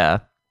yeah,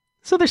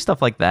 so there's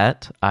stuff like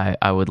that.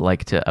 I would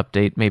like to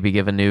update, maybe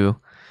give a new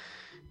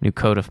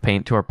coat of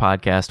paint to our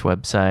podcast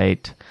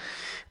website.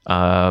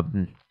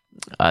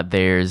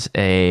 There's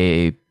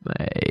a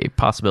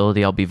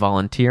possibility I'll be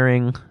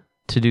volunteering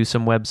to do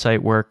some website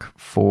work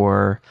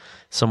for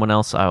someone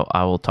else.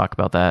 I will talk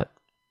about that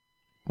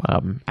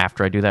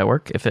after I do that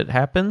work, if it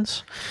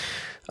happens.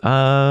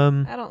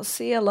 I don't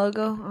see a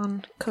logo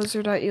on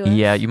Kozer.us.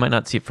 Yeah, you might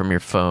not see it from your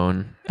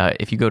phone.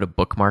 If you go to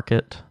bookmark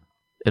it,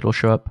 it'll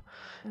show up.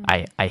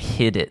 I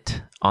hid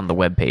it on the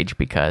webpage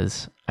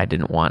because I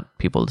didn't want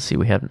people to see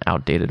we had an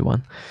outdated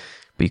one.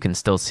 But you can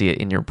still see it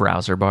in your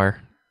browser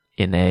bar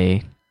in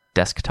a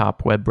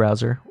desktop web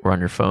browser, or on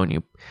your phone.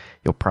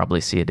 You'll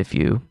probably see it if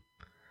you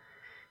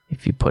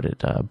put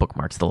it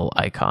bookmarks, the little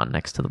icon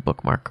next to the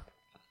bookmark.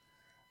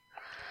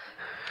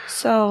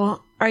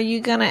 So, are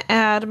you going to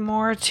add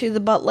more to the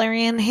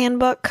Butlerian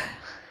handbook?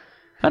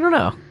 I don't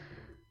know.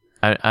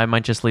 I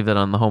might just leave that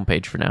on the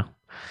homepage for now.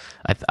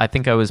 I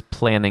think I was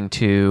planning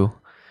to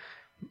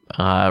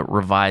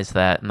revise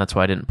that, and that's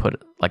why I didn't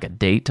put like a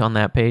date on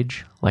that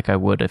page, like I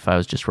would if I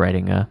was just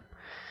writing our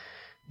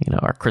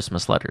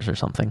Christmas letters or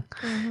something.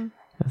 Mm-hmm.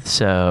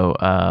 So,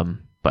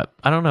 but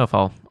I don't know if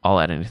I'll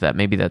add anything to that.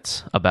 Maybe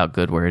that's about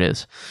good where it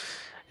is.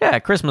 Yeah,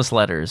 Christmas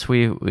letters.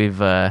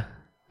 We've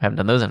haven't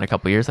done those in a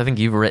couple years. I think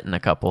you've written a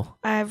couple.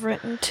 I've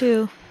written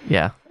 2.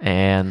 Yeah,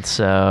 and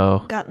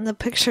so Gotten the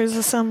pictures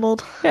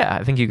assembled. yeah,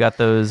 I think you got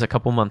those a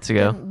couple months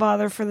ago. Didn't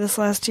bother for this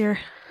last year.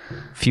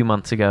 A few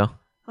months ago.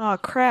 Oh,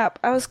 crap.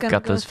 I was going to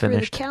Got go those through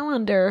finished. the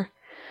calendar.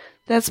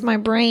 That's my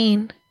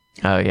brain.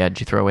 Oh yeah, did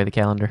you throw away the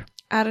calendar?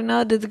 I don't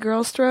know. Did the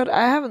girls throw it?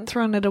 I haven't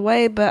thrown it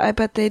away, but I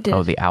bet they did.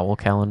 Oh, the owl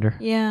calendar?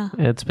 Yeah.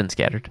 It's been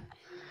scattered.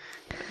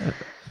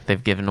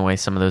 They've given away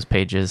some of those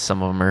pages.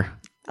 Some of them are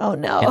Oh,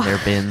 no. in their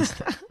bins.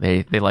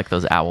 They like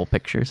those owl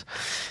pictures.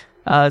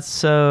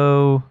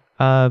 Getting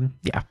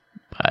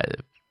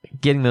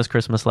those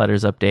Christmas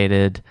letters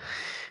updated,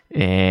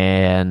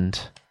 and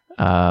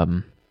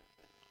some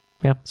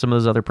of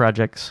those other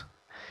projects.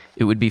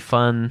 It would be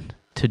fun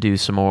to do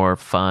some more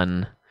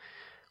fun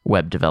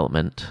web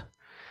development,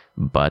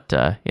 but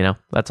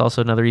that's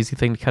also another easy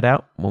thing to cut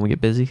out when we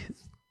get busy,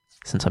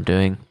 since I'm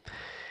doing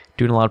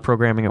a lot of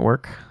programming at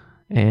work,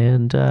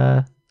 and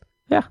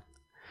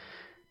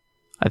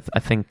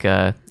I think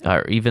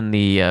or even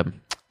the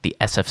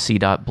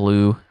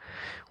sfc.blue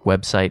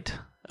website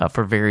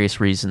for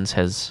various reasons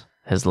has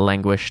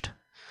languished.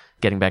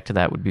 Getting back to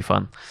that would be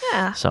fun.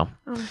 Yeah. So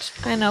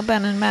I know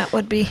Ben and Matt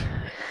would be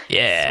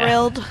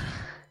thrilled.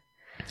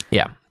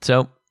 Yeah.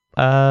 So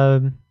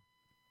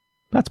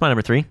that's my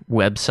number 3,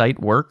 website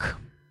work.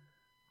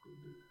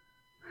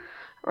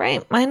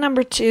 Right. My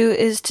number 2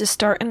 is to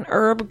start an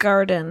herb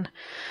garden.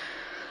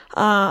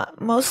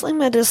 Mostly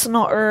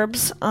medicinal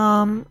herbs,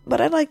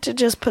 but I'd like to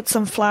just put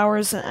some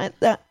flowers in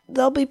it.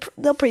 They'll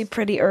be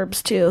pretty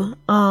herbs too.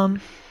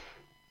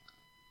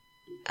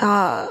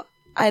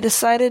 I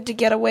decided to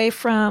get away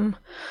from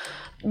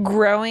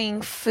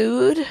growing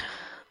food,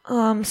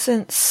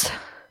 since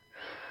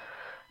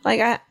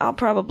I'll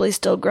probably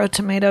still grow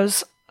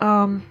tomatoes,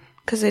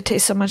 because they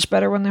taste so much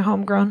better when they're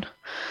homegrown.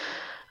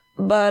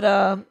 But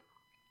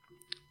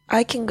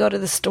I can go to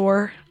the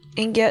store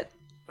and get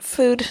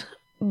food,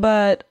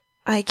 but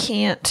I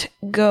can't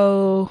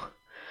go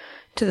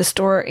to the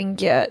store and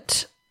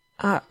get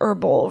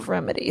herbal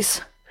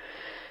remedies.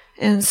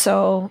 And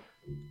so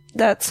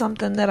that's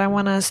something that I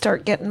want to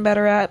start getting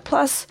better at.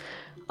 Plus,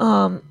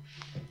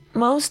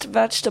 most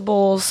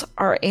vegetables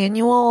are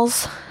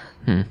annuals.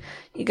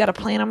 You got to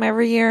plant them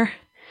every year.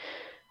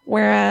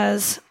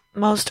 Whereas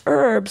most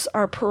herbs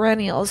are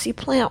perennials. You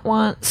plant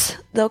once,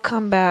 they'll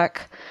come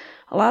back.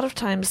 A lot of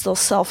times they'll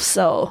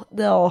self-sow.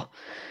 They'll,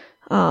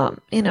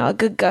 a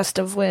good gust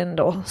of wind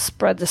will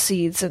spread the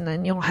seeds, and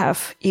then you'll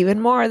have even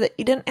more that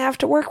you didn't have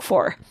to work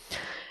for.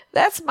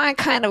 That's my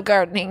kind of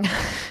gardening.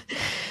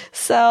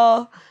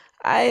 So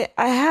I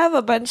have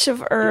a bunch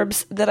of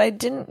herbs that I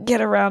didn't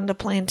get around to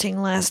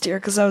planting last year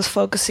because I was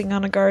focusing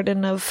on a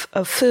garden of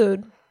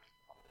food.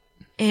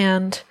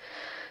 And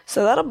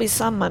so that'll be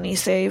some money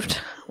saved.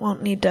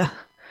 Won't need to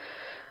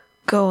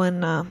go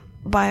and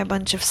buy a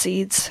bunch of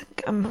seeds.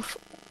 I'm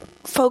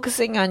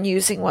focusing on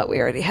using what we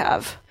already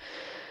have.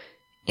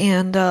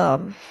 And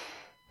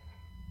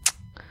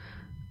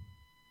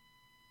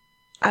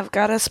I've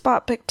got a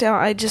spot picked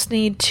out. I just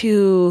need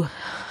to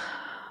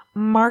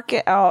mark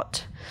it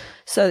out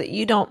so that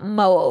you don't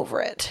mow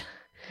over it.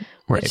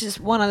 Right. which is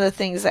one of the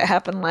things that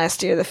happened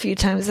last year. The few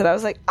times that I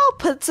was like, I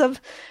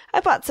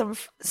bought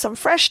some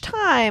fresh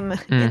thyme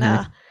in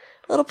a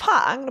little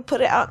pot. I'm going to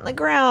put it out in the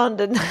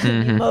ground, and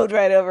you mowed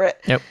right over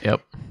it.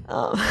 Yep.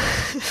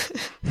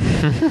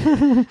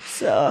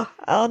 So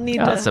I'll need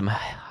to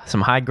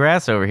some high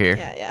grass over here.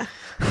 Yeah.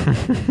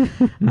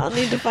 I'll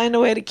need to find a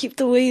way to keep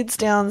the weeds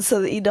down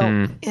so that you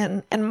don't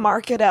and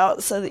mark it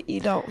out so that you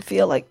don't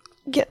feel like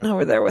getting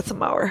over there with the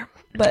mower.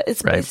 But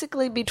it's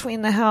basically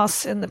between the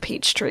house and the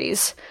peach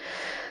trees.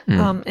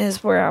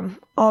 Is where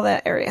all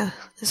that area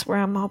is where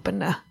I'm hoping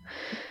to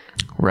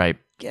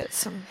get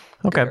some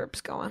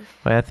herbs going.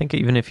 But I think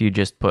even if you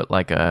just put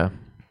like if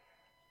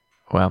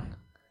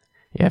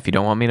you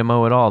don't want me to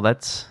mow at all,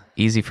 that's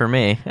easy for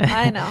me.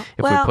 I know.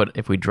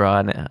 if we draw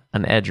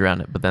an edge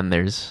around it, but then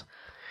you're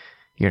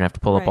gonna have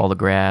to pull up all the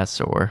grass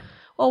or.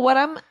 Well,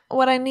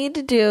 what I need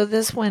to do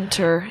this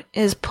winter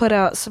is put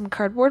out some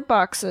cardboard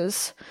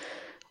boxes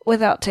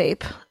without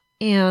tape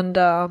and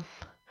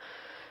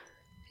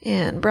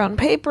brown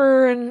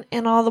paper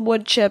and all the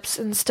wood chips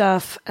and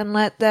stuff, and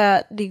let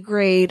that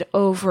degrade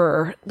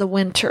over the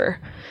winter.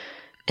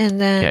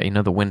 And then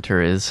the winter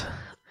is.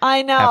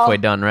 I know. Halfway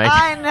done, right?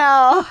 I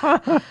know.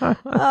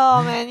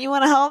 Oh, man. You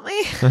want to help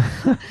me?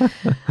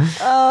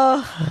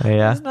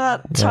 There's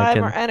not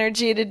time or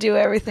energy to do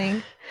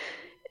everything.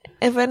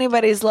 If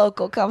anybody's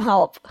local, come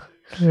help.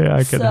 Yeah,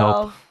 I can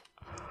help.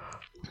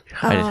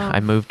 I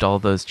moved all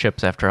those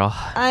chips after all.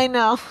 I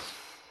know.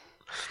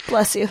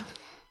 Bless you.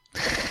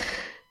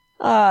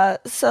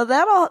 So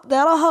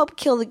that'll help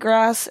kill the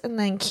grass and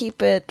then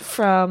keep it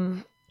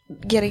from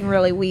getting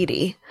really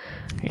weedy.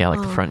 Yeah,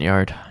 like the front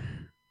yard.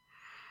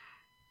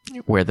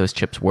 Where those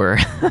chips were.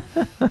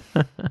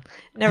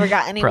 Never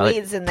got any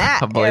weeds in that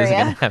probably area.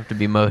 Probably going to have to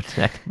be mowed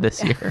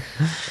this year.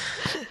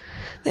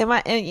 You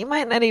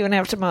might not even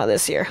have to mow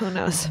this year. Who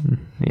knows?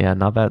 Yeah,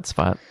 not that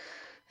spot.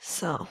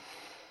 So,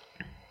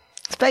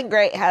 it's been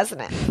great,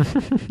 hasn't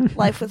it?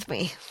 Life with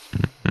me.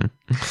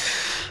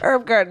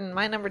 Herb garden,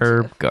 my number 2.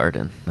 Herb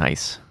garden,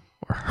 nice.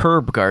 Or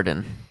herb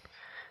garden,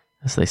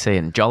 as they say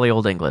in jolly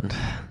old England.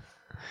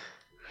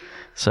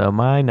 So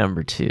my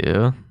number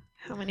 2.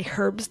 How many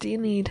herbs do you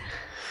need?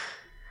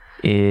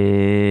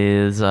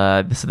 Is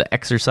this is the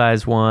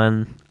exercise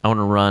one. I want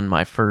to run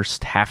my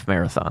first half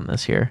marathon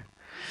this year.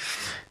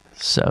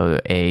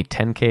 So a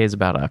 10K is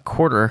about a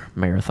quarter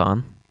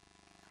marathon.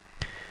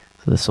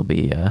 So this will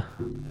be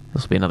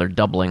another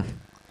doubling.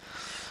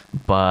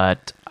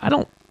 But I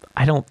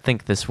don't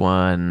think this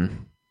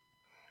one.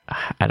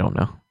 I don't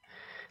know.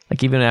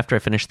 Like even after I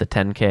finished the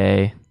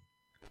 10K,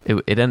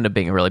 it ended up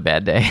being a really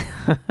bad day.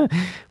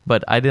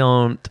 But I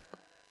don't.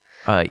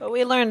 But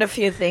we learned a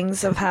few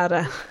things of how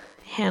to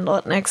handle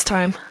it next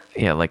time.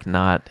 Yeah, like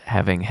not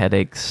having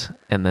headaches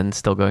and then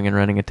still going and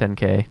running a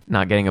 10K,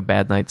 not getting a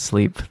bad night's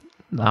sleep,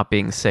 not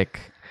being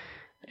sick,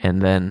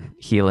 and then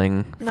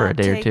healing for a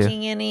day or two. Not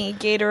taking any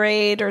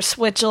Gatorade or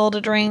Switchel to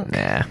drink.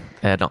 Nah,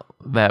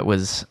 that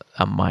was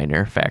a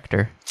minor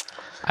factor.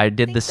 I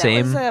did the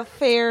same. That was a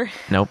fair.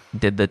 Nope,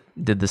 did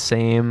the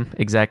same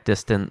exact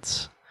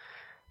distance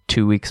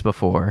 2 weeks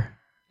before.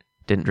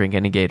 Didn't drink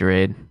any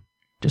Gatorade.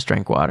 Just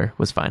drank water.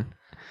 Was fine.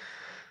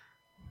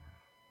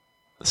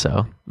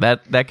 So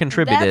that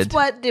contributed. That's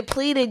what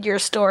depleted your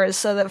stores,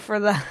 so that for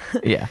the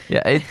yeah,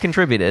 it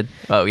contributed.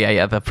 Oh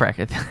yeah, the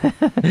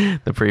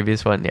the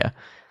previous one, yeah,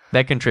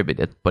 that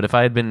contributed. But if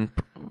I had been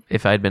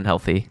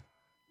healthy,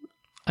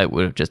 I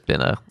would have just been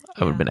I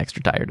would have been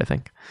extra tired. I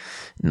think,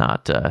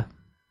 not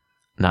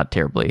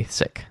terribly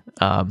sick.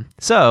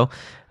 So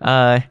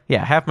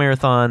half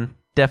marathon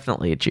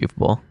definitely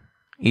achievable,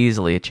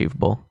 easily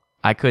achievable.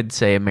 I could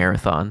say a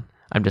marathon.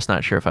 I'm just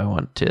not sure if I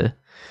want to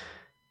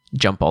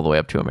jump all the way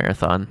up to a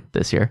marathon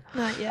this year.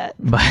 Not yet.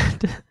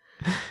 But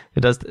it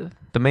does.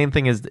 The main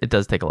thing is it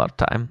does take a lot of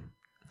time.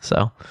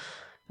 So,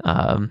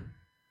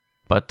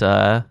 but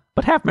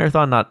half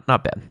marathon, not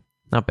bad.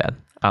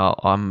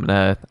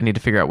 I need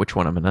to figure out which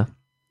one I'm gonna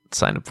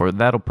sign up for.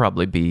 That'll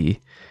probably be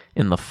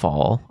in the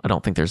fall. I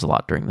don't think there's a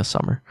lot during the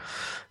summer,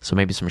 so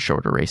maybe some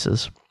shorter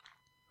races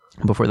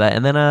before that,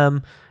 and then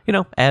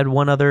add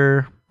one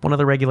other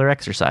regular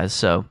exercise.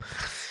 So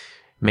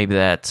maybe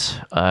that's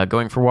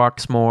going for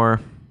walks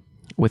more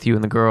with you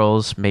and the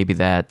girls. Maybe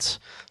that's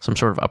some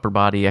sort of upper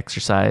body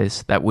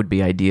exercise. That would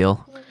be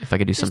ideal if I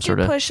could do some sort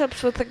of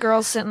push-ups with the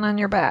girls sitting on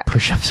your back.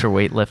 Push-ups or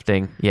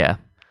weightlifting. Yeah,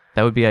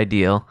 that would be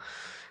ideal.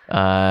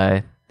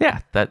 I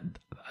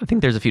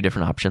think there's a few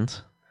different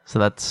options. So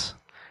that's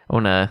I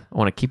want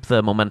to keep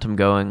the momentum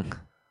going.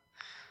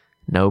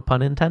 No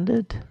pun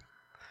intended.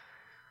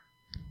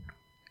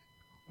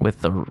 With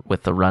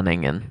the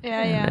running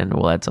and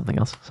we'll add something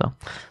else. So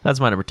that's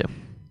my number 2.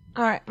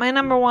 All right, my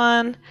number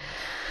 1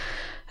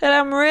 that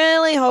I'm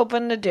really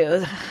hoping to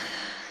do,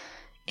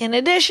 in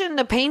addition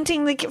to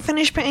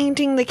finish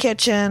painting the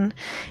kitchen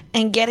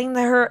and getting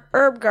the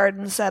herb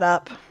garden set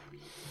up,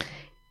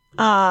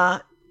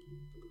 I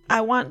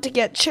want to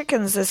get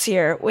chickens this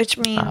year, which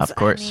means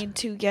I need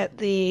to get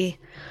the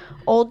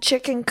old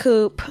chicken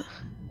coop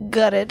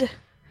gutted,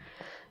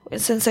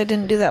 since I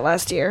didn't do that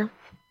last year.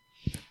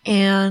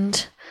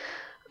 and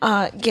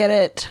get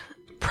it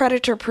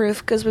predator proof,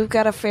 because we've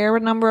got a fair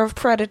number of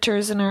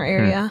predators in our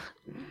area,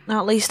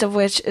 not least of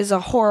which is a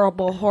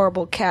horrible,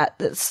 horrible cat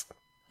that's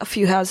a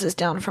few houses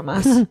down from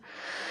us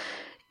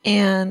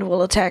and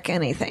will attack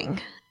anything.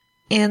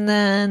 And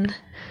then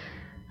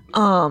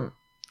I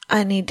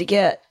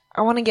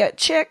want to get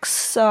chicks,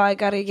 so I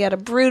got to get a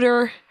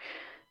brooder,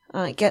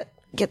 get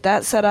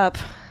that set up.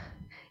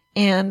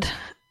 And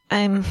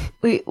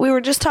we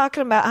were just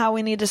talking about how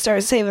we need to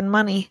start saving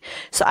money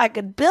so I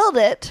could build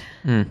it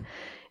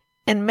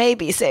and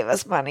maybe save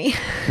us money.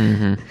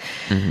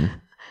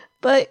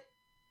 But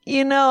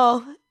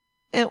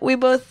and we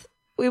both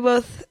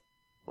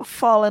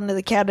fall into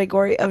the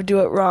category of do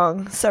it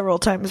wrong several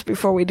times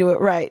before we do it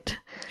right.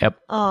 Yep.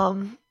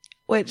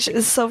 Which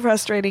is so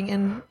frustrating,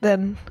 and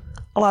then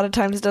a lot of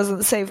times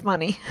doesn't save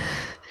money.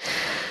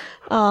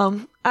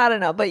 I don't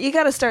know, but you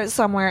got to start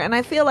somewhere. And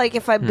I feel like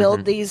if I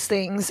build these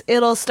things,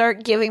 it'll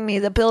start giving me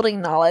the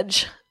building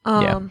knowledge,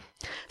 so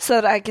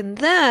that I can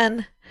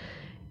then,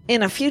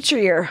 in a future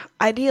year,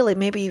 ideally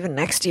maybe even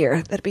next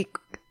year, that'd be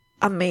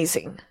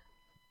amazing,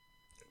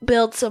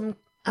 build some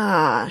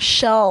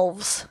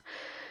shelves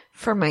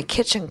for my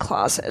kitchen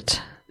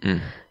closet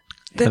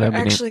that are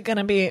actually going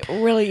to be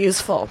really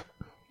useful.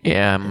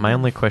 Yeah, my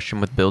only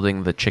question with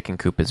building the chicken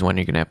coop is when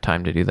you're going to have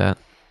time to do that.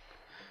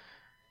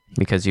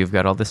 Because you've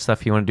got all this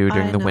stuff you want to do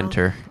during the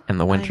winter, and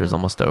the winter's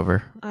almost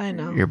over. I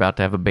know. You're about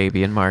to have a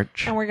baby in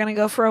March. And we're going to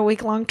go for a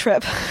week-long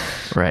trip.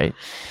 Right.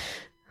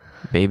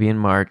 Baby in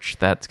March,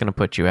 that's going to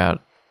put you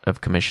out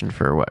of commission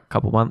for, what, a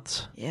couple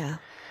months? Yeah.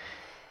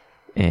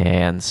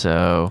 And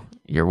so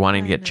you're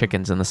wanting to get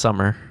chickens in the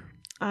summer.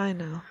 I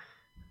know.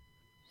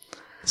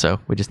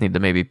 So we just need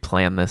to maybe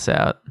plan this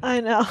out.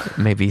 I know.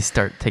 Maybe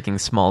start taking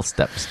small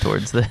steps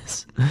towards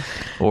this.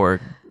 Or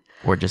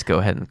just go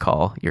ahead and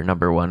call your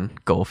number one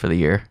goal for the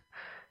year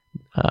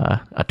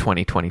a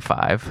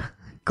 2025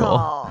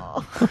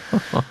 goal.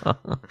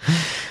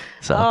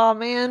 So. Oh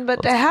man,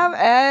 but to have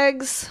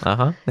eggs,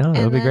 no,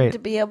 that would be great. To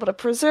be able to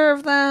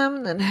preserve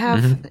them, and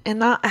and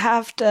not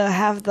have to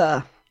have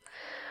the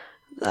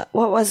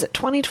what was it,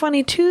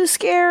 2022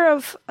 scare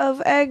of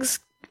eggs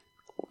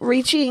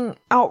reaching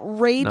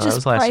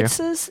outrageous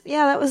prices.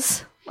 Yeah, that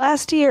was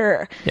last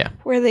year. Yeah,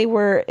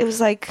 where it was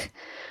like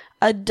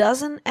a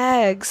dozen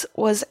eggs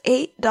was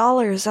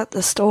 $8 at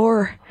the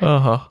store,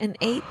 and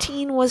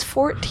 18 was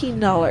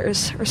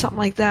 $14 or something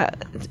like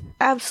that. It's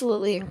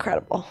absolutely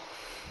incredible.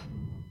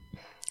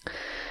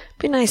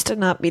 Be nice to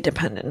not be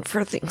dependent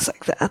for things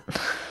like that.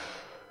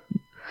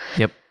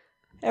 Yep.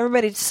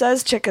 Everybody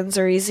says chickens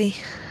are easy.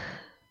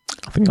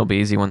 I think it'll be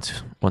easy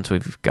once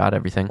we've got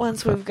everything.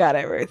 We've got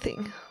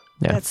everything.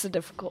 Yeah. That's the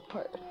difficult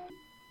part.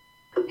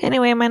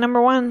 Anyway, my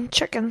number one,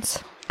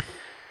 chickens.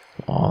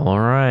 All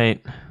right.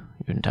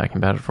 You've been talking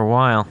about it for a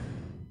while.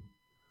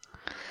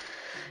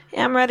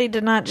 Yeah, I'm ready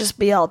to not just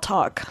be all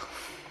talk.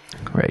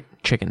 Right.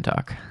 Chicken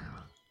talk.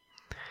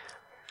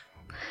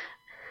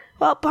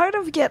 Well,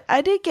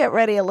 I did get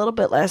ready a little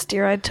bit last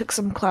year. I took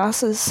some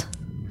classes.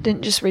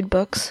 Didn't just read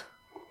books.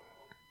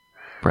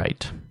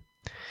 Right.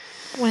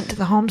 Went to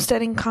the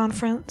homesteading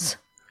conference.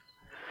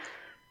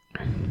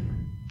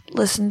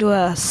 Listened to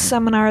a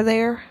seminar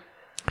there.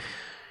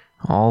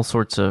 All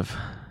sorts of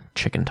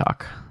chicken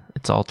talk.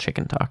 It's all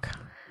chicken talk.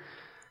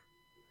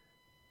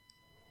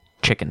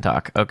 Chicken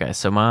talk. Okay,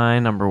 so my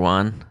number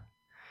one.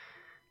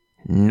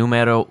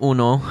 Número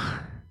uno.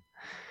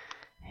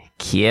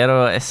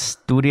 Quiero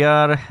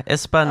estudiar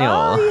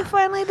español. Oh, you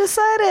finally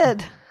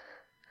decided.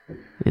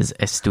 Is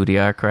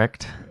estudiar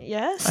correct?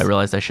 Yes. I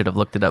realized I should have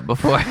looked it up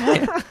before.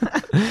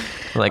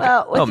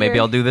 Maybe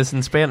I'll do this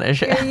in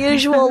Spanish. Your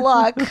usual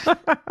luck.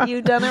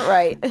 You've done it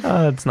right.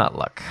 It's not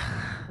luck.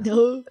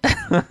 No.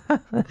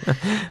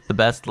 The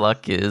best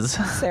luck is...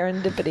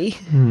 serendipity.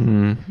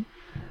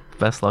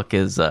 Best luck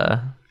is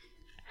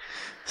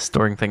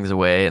storing things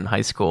away in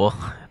high school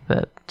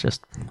that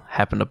just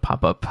happened to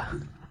pop up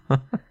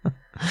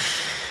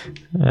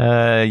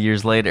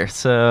years later.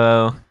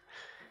 So,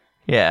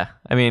 yeah,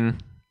 I mean,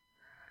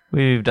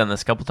 we've done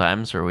this a couple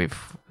times, or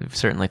we've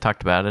certainly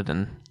talked about it,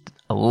 and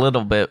a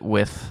little bit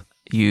with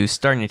you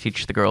starting to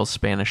teach the girls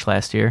Spanish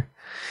last year,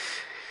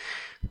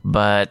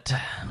 but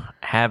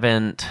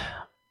haven't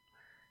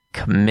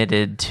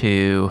committed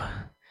to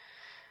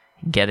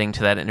getting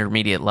to that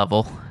intermediate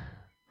level.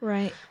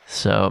 Right.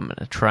 So I'm going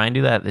to try and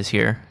do that this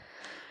year.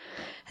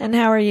 And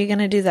how are you going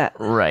to do that?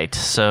 Right.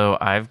 So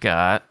I've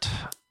got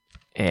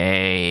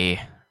a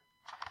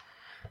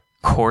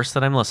course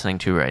that I'm listening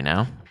to right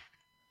now.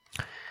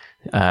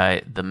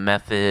 The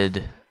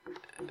method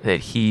that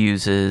he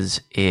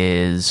uses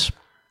is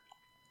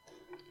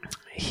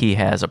he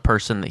has a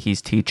person that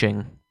he's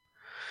teaching,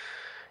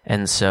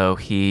 and so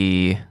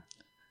he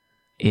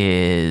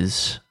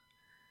is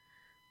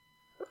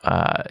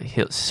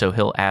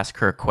he'll ask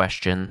her a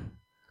question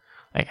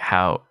like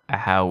how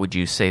would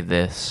you say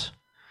this,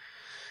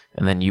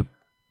 and then you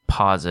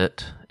pause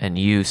it and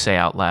you say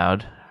out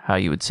loud how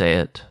you would say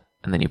it,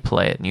 and then you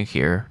play it and you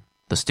hear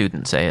the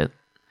student say it,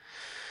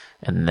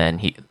 and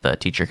then the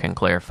teacher can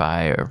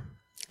clarify or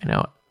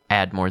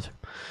add more.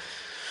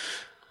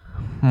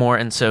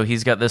 And so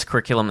he's got this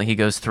curriculum that he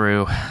goes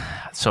through.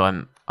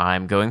 So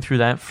I'm going through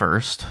that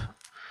first.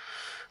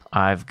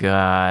 I've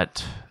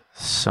got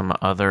some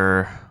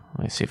other.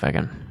 Let me see if I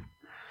can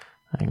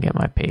get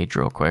my page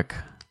real quick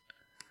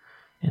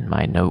in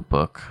my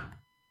notebook.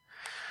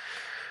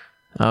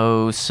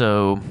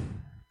 So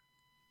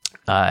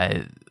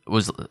I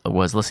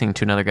was listening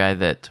to another guy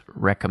that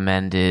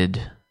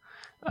recommended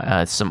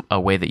a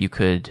way that you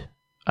could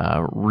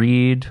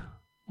read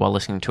while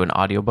listening to an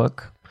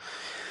audiobook.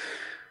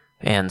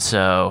 And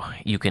so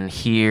you can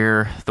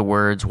hear the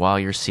words while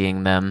you're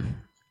seeing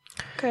them.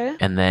 Okay.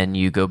 And then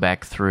you go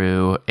back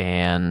through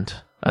and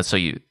so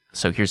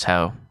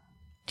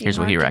here's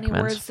what he recommends.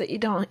 Any words that you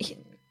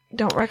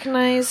don't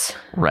recognize?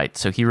 Right.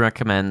 So he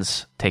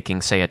recommends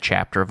taking, say, a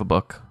chapter of a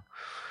book.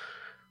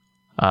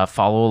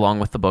 Follow along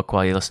with the book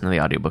while you listen to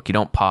the audiobook. You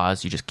don't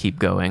pause, you just keep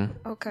going.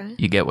 Okay.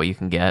 You get what you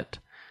can get.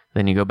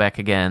 Then you go back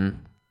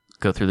again,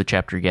 go through the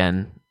chapter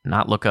again,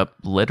 not look up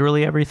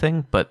literally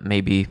everything, but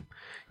maybe,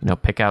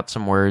 pick out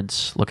some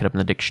words, look it up in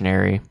the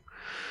dictionary.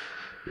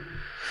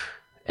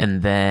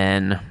 And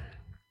then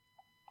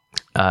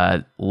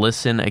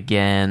listen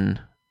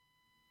again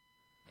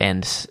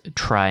and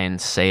try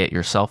and say it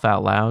yourself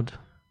out loud.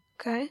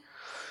 Okay.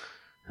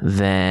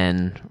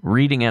 Then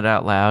reading it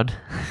out loud.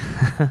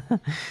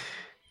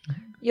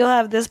 You'll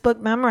have this book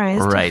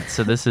memorized. Right.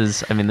 So this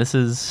is,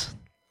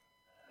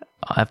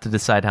 I'll have to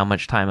decide how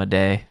much time a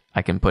day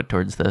I can put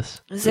towards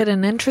this. Is it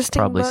an interesting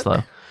Probably book?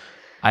 slow.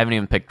 I haven't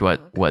even picked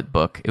what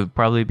book. It would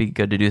probably be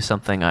good to do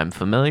something I'm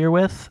familiar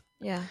with.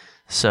 Yeah.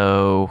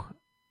 So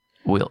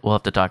we'll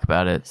have to talk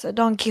about it. So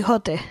Don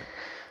Quixote.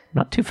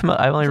 Not too familiar.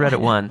 I only read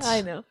it once.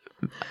 I know.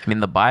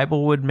 The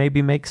Bible would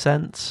maybe make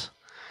sense.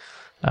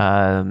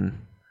 So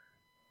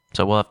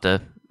we'll have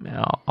to.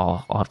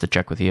 I'll have to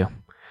check with you.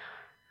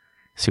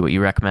 See what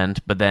you recommend.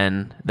 But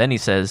then he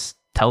says,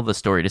 tell the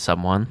story to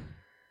someone.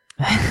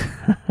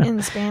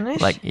 In Spanish?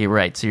 You're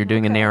right. So you're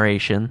doing a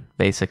narration,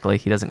 basically.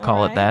 He doesn't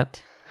call it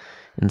that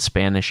in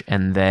Spanish.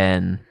 And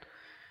then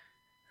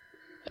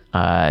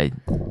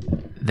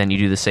you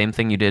do the same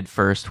thing you did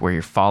first, where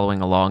you're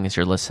following along as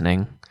you're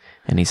listening.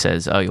 And he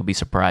says, you'll be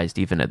surprised,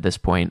 even at this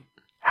point,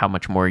 how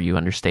much more you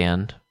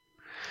understand.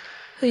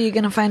 Who are you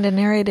going to find to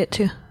narrate it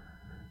to?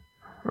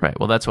 Right.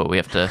 Well, that's what we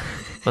have to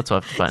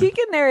find. You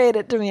can narrate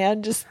it to me.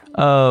 I'm just...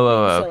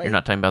 Oh. You're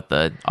not talking about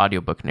the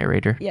audiobook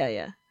narrator?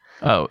 Yeah.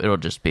 Oh, it'll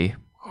just be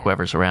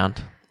whoever's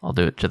around. I'll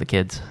do it to the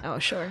kids. Oh,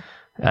 sure.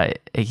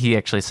 He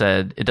actually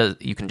said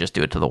you can just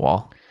do it to the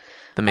wall.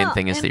 The main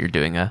thing is that you're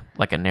doing a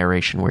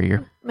narration where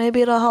you're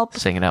maybe it'll help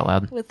saying it out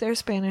loud with their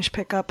Spanish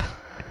pickup.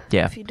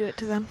 Yeah. If you do it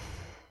to them.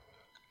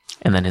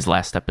 And then his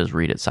last step is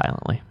read it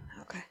silently.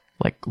 Okay.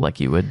 Like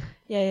you would.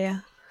 Yeah.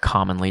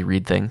 Commonly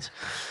read things.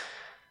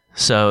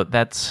 So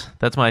that's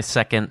my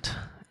second.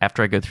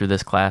 After I go through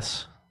this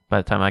class,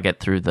 by the time I get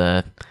through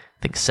the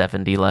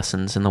 70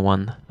 lessons in the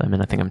one I'm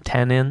in, I think I'm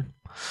 10 in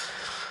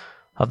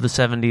of the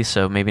 70.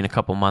 So maybe in a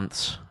couple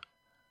months,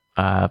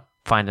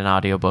 find an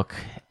audiobook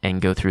and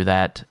go through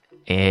that.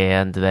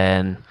 And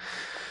then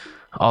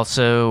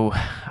also,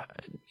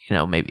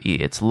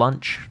 maybe it's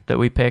lunch that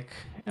we pick,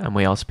 and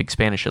we all speak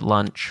Spanish at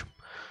lunch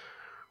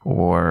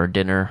or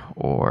dinner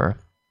or,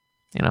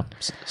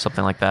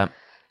 something like that.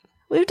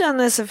 We've done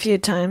this a few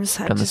times.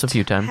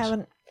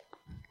 Haven't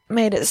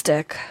made it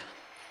stick.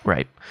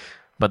 Right.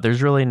 But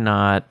there's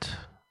not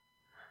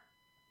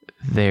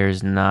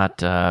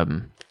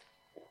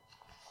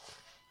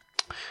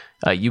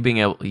you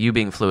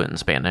being fluent in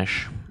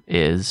Spanish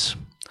is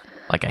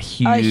like a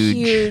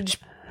huge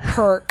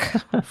perk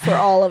for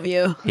all of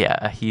you. Yeah,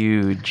 a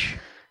huge.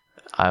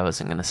 I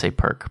wasn't going to say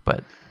perk,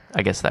 but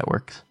I guess that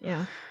works.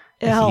 Yeah,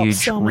 it helps huge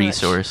so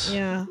resource.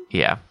 Much.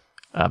 Yeah.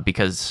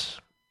 Because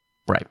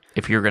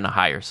if you're going to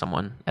hire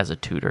someone as a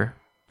tutor,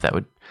 that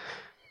would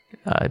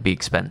be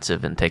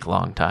expensive and take a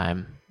long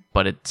time.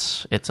 But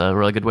it's a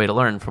really good way to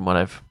learn, from what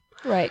I've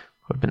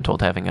been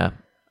told, having a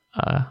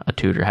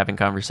tutor, having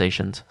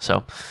conversations.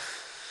 So,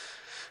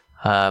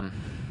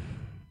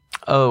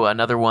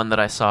 another one that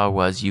I saw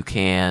was you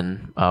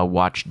can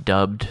watch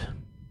dubbed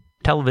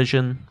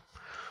television,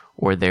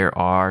 or there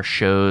are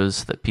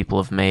shows that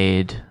people have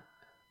made.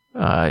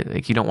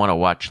 You don't want to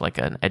watch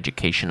an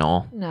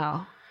educational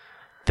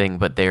thing,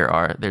 but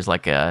there's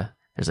a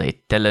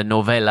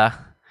telenovela,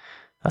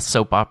 a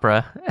soap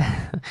opera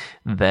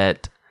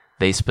that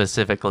they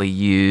specifically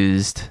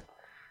used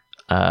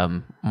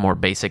more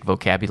basic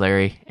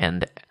vocabulary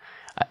and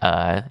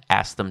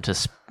asked them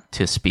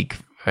to speak,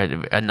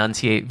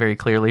 enunciate very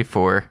clearly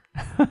for.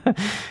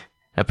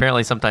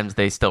 Apparently, sometimes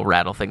they still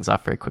rattle things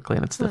off very quickly,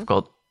 and it's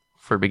difficult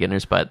for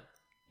beginners. But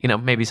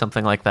maybe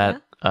something like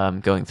that.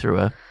 Going through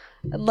a.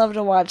 I'd love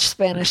to watch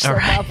Spanish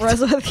soap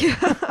operas with you.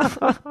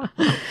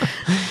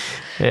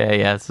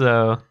 Yeah.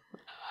 So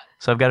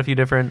I've got a few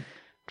different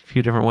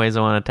ways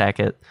I want to attack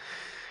it,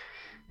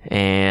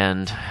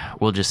 and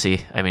we'll just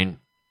see. I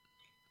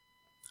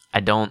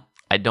don't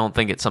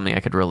think it's something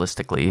I could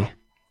realistically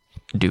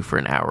do for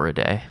an hour a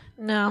day.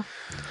 No,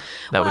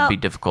 that would be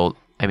difficult.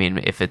 I mean,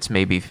 if it's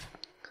maybe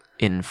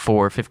in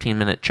 4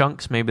 15-minute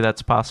chunks, maybe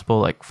that's possible.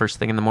 Like first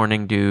thing in the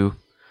morning, do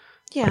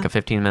like a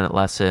 15-minute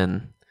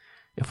lesson.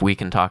 If we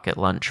can talk at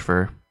lunch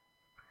for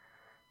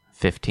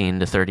 15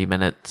 to 30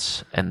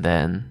 minutes and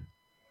then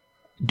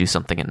do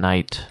something at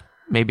night,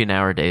 maybe an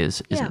hour a day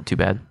isn't too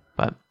bad.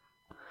 But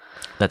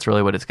that's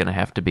really what it's going to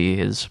have to be,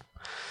 is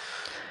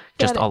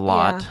just a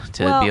lot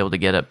to be able to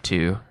get up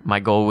to. My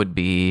goal would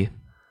be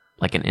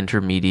like an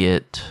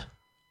intermediate,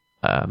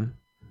 I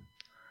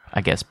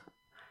guess.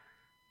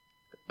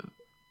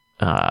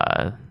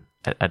 I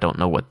don't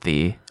know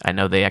I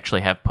know they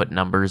actually have put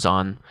numbers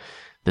on,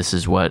 this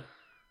is what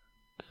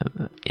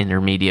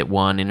intermediate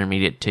 1,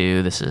 intermediate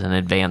 2, this is an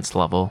advanced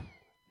level.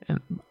 And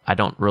I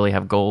don't really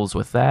have goals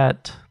with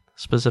that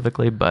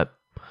specifically, but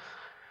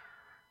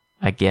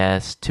I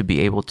guess to be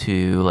able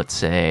to, let's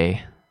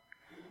say,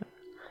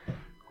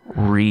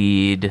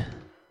 read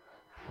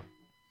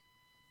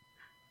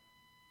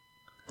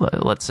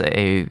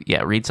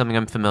something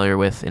I'm familiar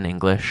with in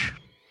English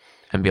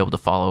and be able to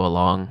follow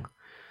along.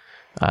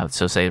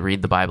 So say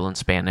read the Bible in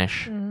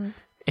Spanish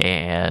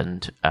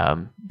and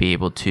be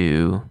able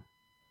to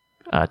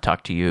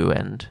talk to you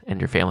and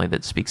your family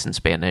that speaks in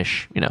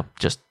Spanish,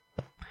 just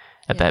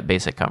at that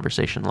basic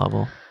conversation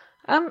level.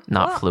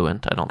 Not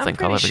fluent. I don't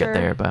think I'll ever get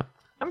there, but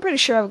I'm pretty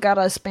sure I've got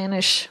a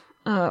Spanish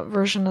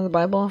version of the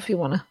Bible if you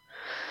want to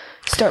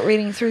start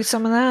reading through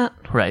some of that.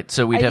 Right.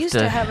 So I used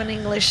to have an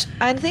English.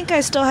 I think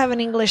I still have an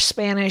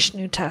English-Spanish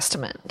New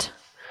Testament.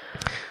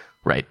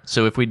 Right.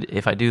 So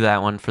if I do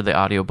that one for the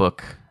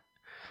audiobook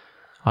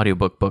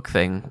book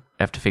thing,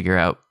 I have to figure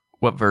out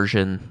what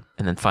version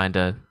and then find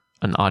an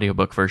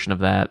audiobook version of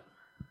that.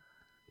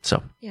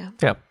 So yeah.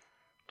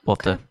 We'll have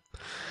to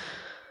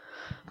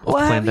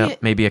plan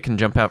out. Maybe I can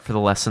jump out for the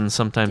lessons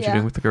sometimes you're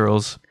doing with the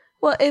girls.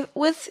 Well,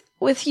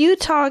 if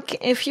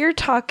you're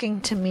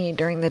talking to me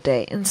during the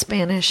day in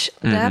Spanish,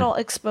 that'll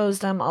expose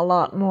them a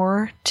lot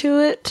more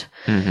to it,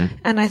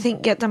 and I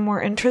think get them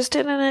more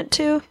interested in it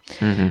too.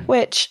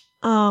 Which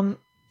I'm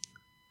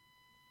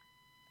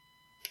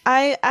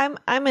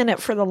in it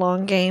for the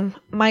long game.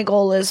 My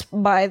goal is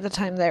by the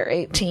time they're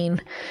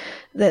 18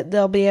 that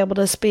they'll be able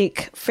to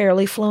speak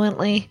fairly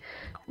fluently.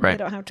 Right. They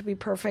don't have to be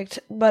perfect,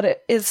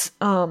 but it's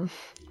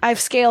I've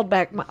scaled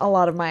back a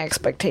lot of my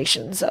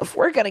expectations of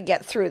we're going to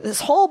get through this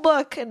whole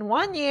book in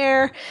 1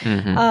 year.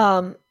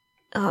 And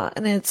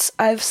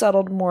I've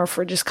settled more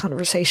for just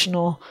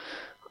conversational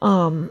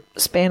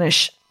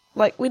Spanish.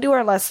 Like we do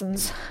our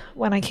lessons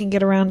when I can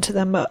get around to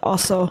them, but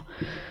also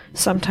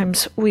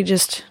sometimes we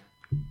just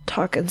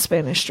talk in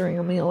Spanish during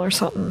a meal or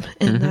something,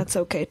 and that's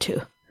okay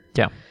too.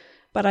 Yeah.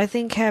 But I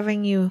think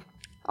having you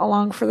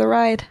along for the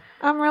ride,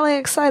 I'm really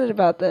excited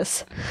about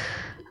this.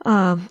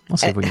 We'll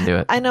see if we can do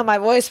it. I know my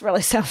voice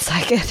really sounds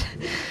like it,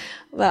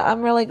 but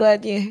I'm really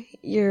glad you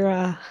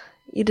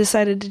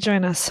decided to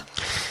join us,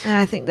 and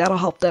I think that'll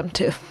help them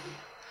too.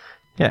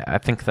 Yeah, I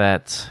think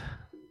that's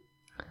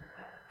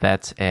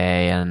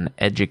an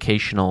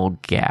educational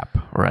gap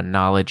or a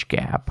knowledge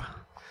gap.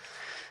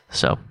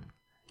 So,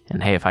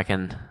 and hey, if I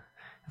can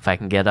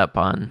get up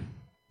on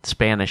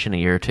Spanish in a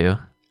year or two,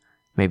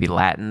 maybe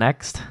Latin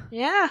next.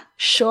 Yeah,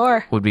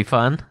 sure. Would be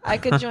fun. I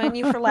could join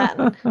you for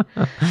Latin.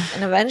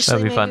 And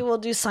eventually maybe we'll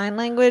do sign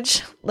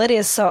language.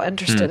 Lydia's so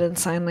interested in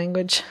sign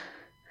language.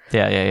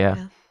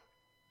 Yeah.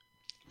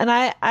 And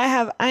I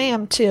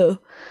am too.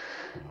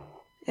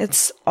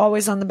 It's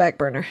always on the back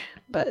burner.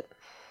 But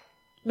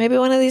maybe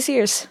one of these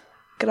years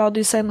could all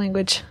do sign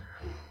language.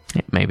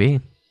 Yeah, maybe.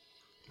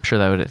 I'm sure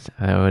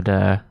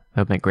that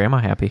would make Grandma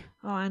happy.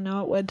 Oh, I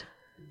know it would.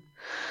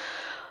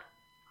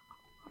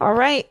 All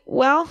right.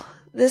 Well,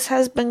 this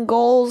has been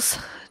Goals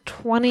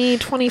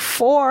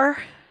 2024.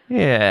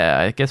 Yeah,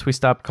 I guess we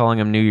stopped calling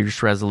them New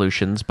Year's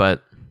resolutions,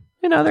 but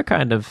they're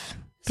kind of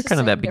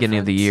that beginning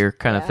of the year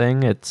kind of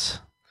thing. It's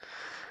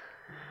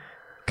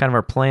kind of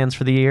our plans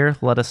for the year.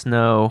 Let us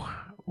know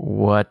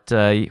what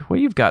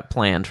you've got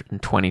planned in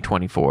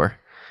 2024,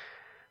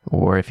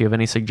 or if you have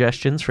any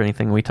suggestions for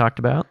anything we talked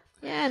about.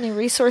 Yeah, any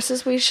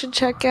resources we should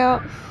check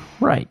out.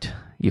 Right.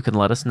 You can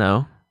let us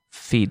know.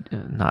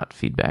 Not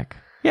feedback.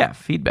 Yeah,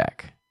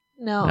 feedback.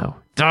 No.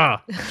 Duh.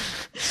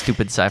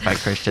 Stupid sci-fi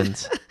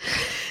Christians.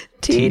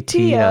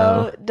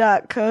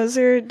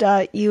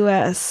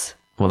 TTO.cozer.us.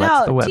 Well,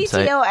 that's the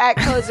website.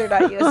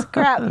 TTO@cozer.us.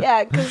 Crap,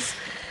 yeah, because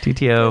you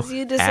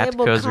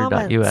disabled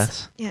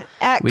TTO@cozer.us. Yeah,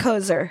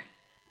 @cozer.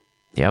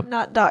 Yep.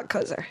 Not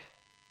 .cozer.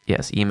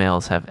 Yes,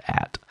 emails have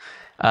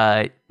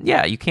 @.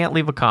 Yeah, you can't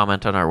leave a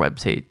comment on our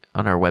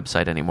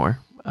website anymore.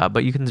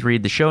 But you can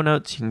read the show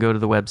notes. You can go to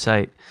the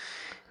website,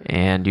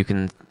 and you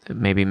can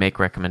maybe make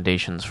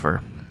recommendations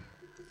for,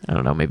 I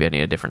don't know, maybe I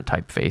need a different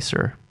typeface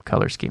or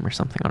color scheme or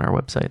something on our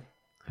website.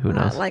 Who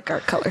knows? I like our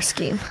color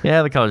scheme.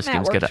 Yeah, the color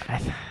scheme's good.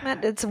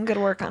 Matt did some good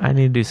work on it. I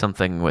need to do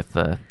something with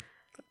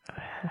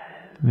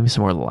maybe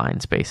some more line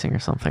spacing or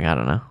something. I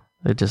don't know.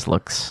 It just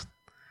looks,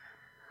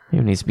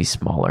 maybe it needs to be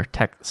smaller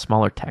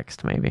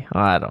text maybe.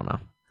 I don't know.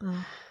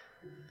 Oh.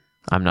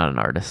 I'm not an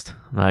artist.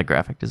 I'm not a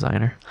graphic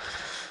designer.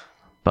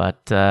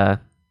 But, yeah,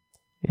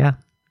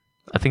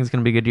 I think it's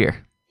going to be a good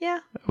year. Yeah.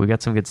 We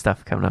got some good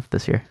stuff coming up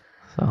this year.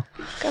 So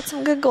Got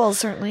some good goals,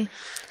 certainly.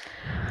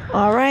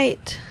 All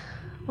right.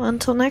 Well,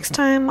 until next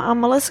time, I'm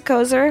Melissa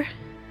Kozer.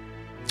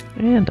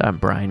 And I'm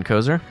Brian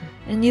Kozer.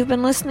 And you've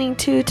been listening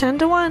to 10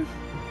 to 1.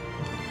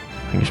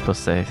 I think you're supposed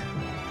to say,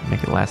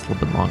 make it last a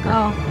little bit longer.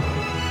 Oh.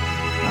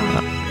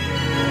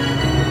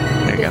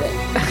 There you go.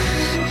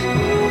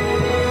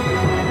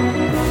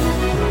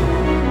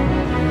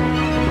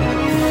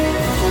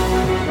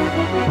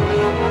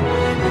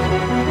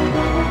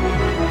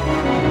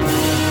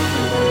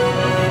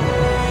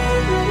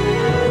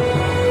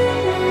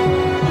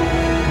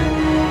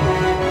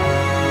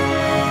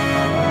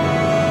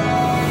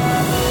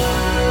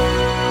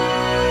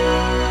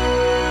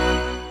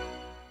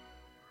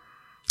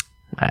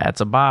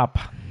 That's a bop.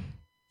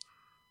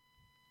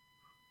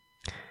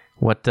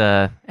 What,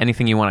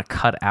 anything you want to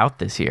cut out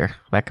this year?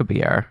 That could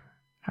be our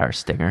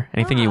stinger.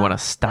 Anything you want to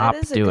stop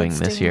that is a doing good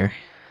this stinger. year?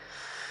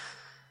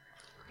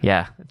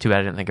 Yeah, too bad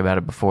I didn't think about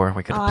it before.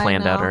 We could have I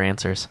planned out know. our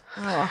answers.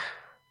 Oh,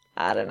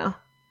 I don't know.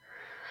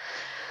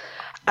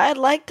 I'd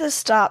like to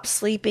stop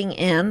sleeping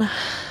in.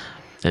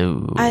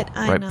 Ooh, I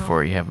right know.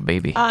 before you have a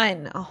baby. I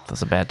know.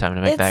 That's a bad time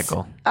to make that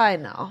goal. I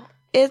know.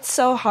 It's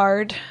so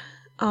hard.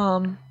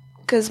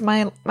 Because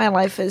my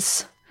life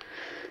is,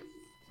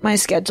 my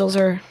schedules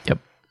are, Yep.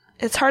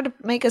 it's hard to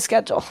make a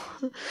schedule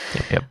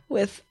Yep.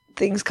 with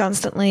things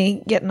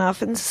constantly getting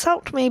off. And it's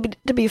helped me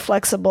to be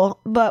flexible.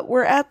 But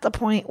we're at the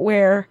point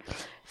where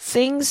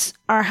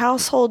our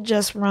household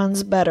just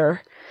runs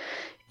better.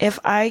 If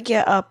I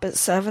get up at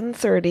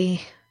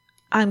 7:30,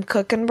 I'm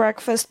cooking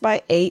breakfast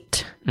by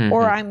 8,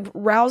 or I'm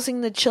rousing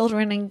the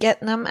children and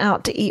getting them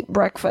out to eat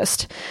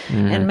breakfast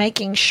and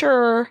making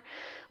sure,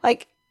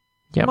 like,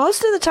 Yep.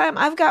 most of the time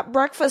I've got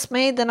breakfast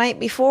made the night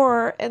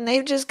before and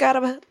they've just got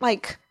to,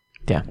 like,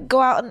 Yeah.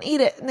 go out and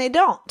eat it, and they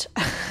don't.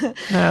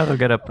 No, they'll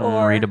get up and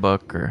Or- read a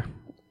book or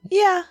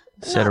Yeah.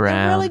 Sit They're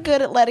around. really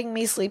good at letting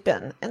me sleep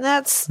in. And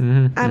that's,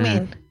 Mhm, I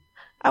mean,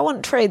 I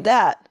wouldn't trade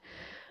that.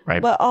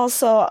 right. But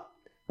also,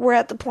 we're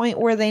at the point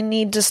where they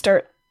need to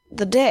start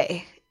the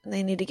day.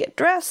 They need to get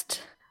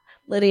dressed.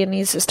 Lydia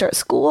needs to start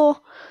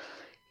school.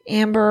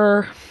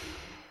 Amber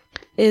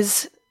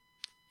is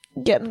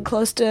getting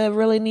close to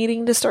really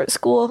needing to start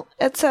school,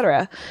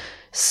 etc.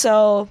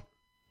 So,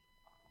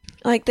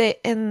 like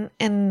and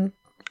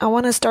I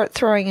want to start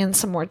throwing in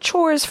some more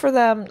chores for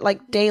them,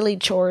 like daily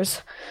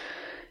chores.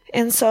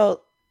 And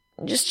so,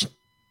 just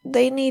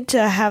they need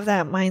to have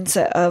that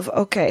mindset of,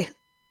 okay,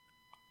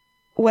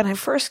 when I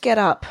first get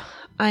up,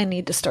 I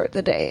need to start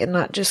the day and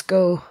not just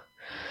go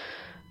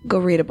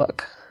read a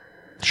book.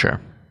 Sure.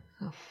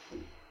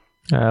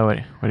 What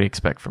do you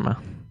expect from a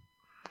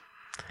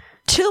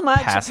Too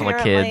much, hassle of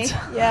apparently. kids?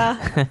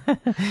 Yeah.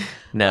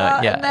 No,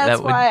 Well, yeah, and that's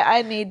that would, why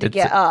I need to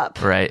it's- get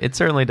up. right. It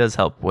certainly does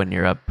help when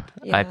you're up.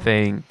 Yeah. I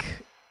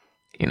think,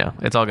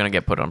 it's all going to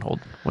get put on hold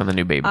when the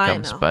new baby I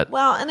comes. know. But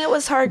well, and it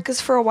was hard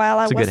because for a while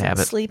I It's a good wasn't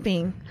habit.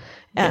 sleeping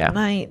at Yeah.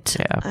 night.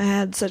 Yeah. I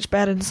had such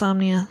bad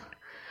insomnia.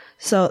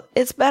 So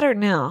it's better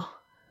now.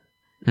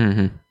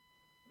 Mhm.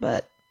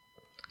 But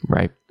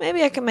Right.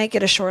 maybe I can make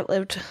it a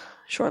short-lived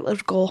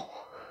goal.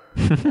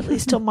 At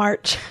least till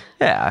March.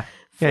 Yeah.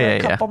 For yeah.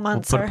 a couple We'll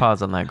months put or- a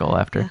pause on that goal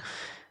after. Yeah.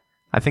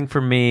 I think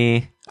for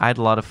me, I had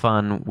a lot of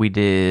fun. We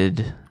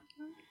did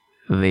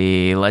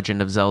the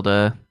Legend of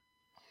Zelda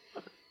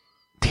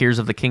Tears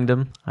of the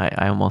Kingdom.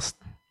 I almost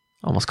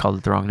called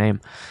it the wrong name.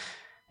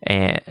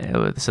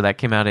 And so that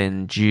came out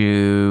in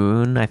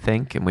June, I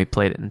think, and we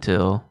played it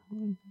until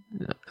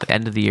the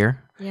end of the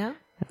year, Yeah.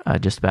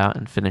 just about,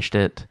 and finished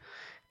it.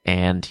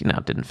 And,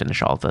 didn't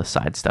finish all the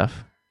side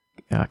stuff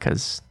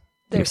because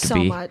There's so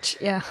much.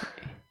 Yeah.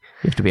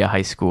 you have to be a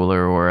high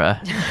schooler or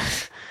a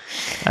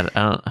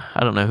I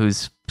don't know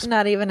who's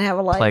Not even have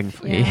a life. playing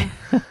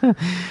Yeah.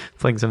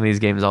 playing some of these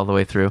games all the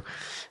way through.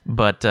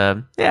 But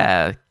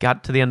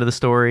got to the end of the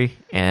story,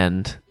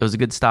 and it was a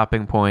good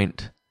stopping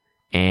point.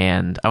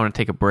 And I want to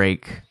take a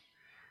break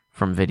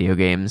from video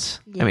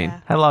games. I mean, Yeah.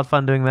 had a lot of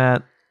fun doing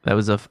that. That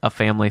was a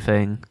family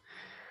thing,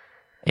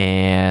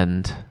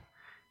 and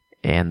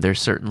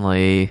there's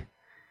certainly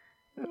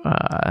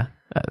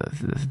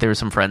there were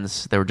some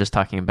friends that were just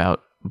talking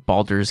about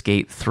Baldur's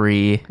Gate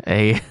 3,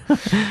 a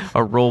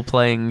role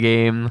playing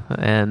game,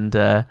 and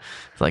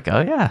it's like,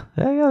 oh yeah,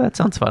 that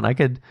sounds fun.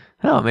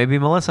 Maybe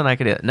Melissa and I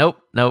could do it. Nope.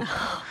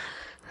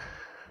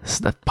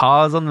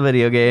 Pause on the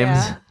video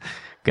games.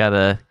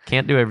 Yeah.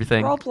 Can't do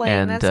everything. Role playing,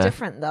 and, that's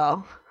different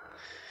though.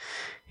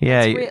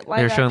 Yeah, It's live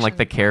they're showing like action.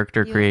 the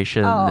character Yeah.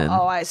 creation.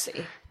 Oh, I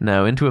see.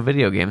 No, into a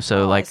video game. So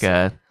Oh, I like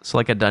see.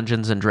 like a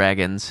Dungeons and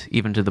Dragons,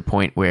 even to the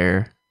point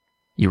where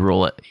you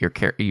roll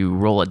you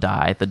roll a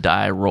die. The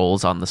die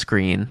rolls on the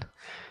screen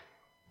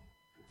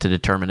to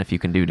determine if you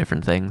can do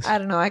different things. I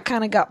don't know. I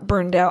kind of got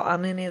burned out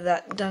on any of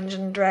that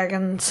Dungeon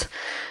Dragons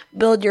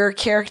build your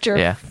character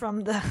Yeah.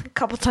 from the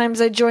couple times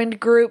I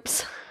joined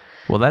groups.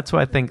 Well, that's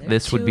why I think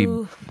this would be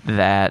too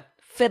that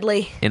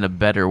Fiddly. in a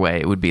better way.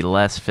 It would be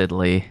less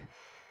fiddly.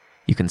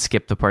 You can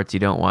skip the parts you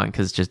don't want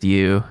because just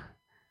you,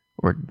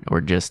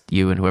 or just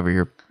you and whoever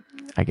you're,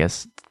 I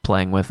guess,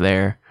 playing with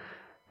there.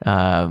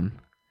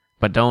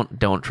 But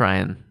don't try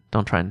and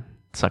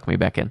suck me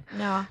back in.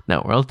 No.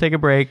 No, we'll take a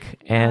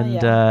break,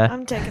 and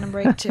I'm taking a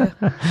break too.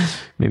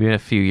 maybe in a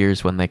few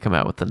years when they come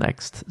out with the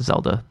next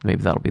Zelda,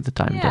 maybe that'll be the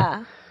time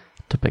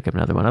to pick up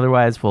another one.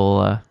 Otherwise,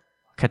 we'll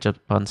catch up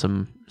on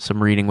some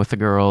reading with the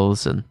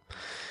girls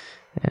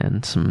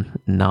and some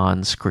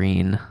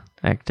non-screen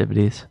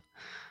activities.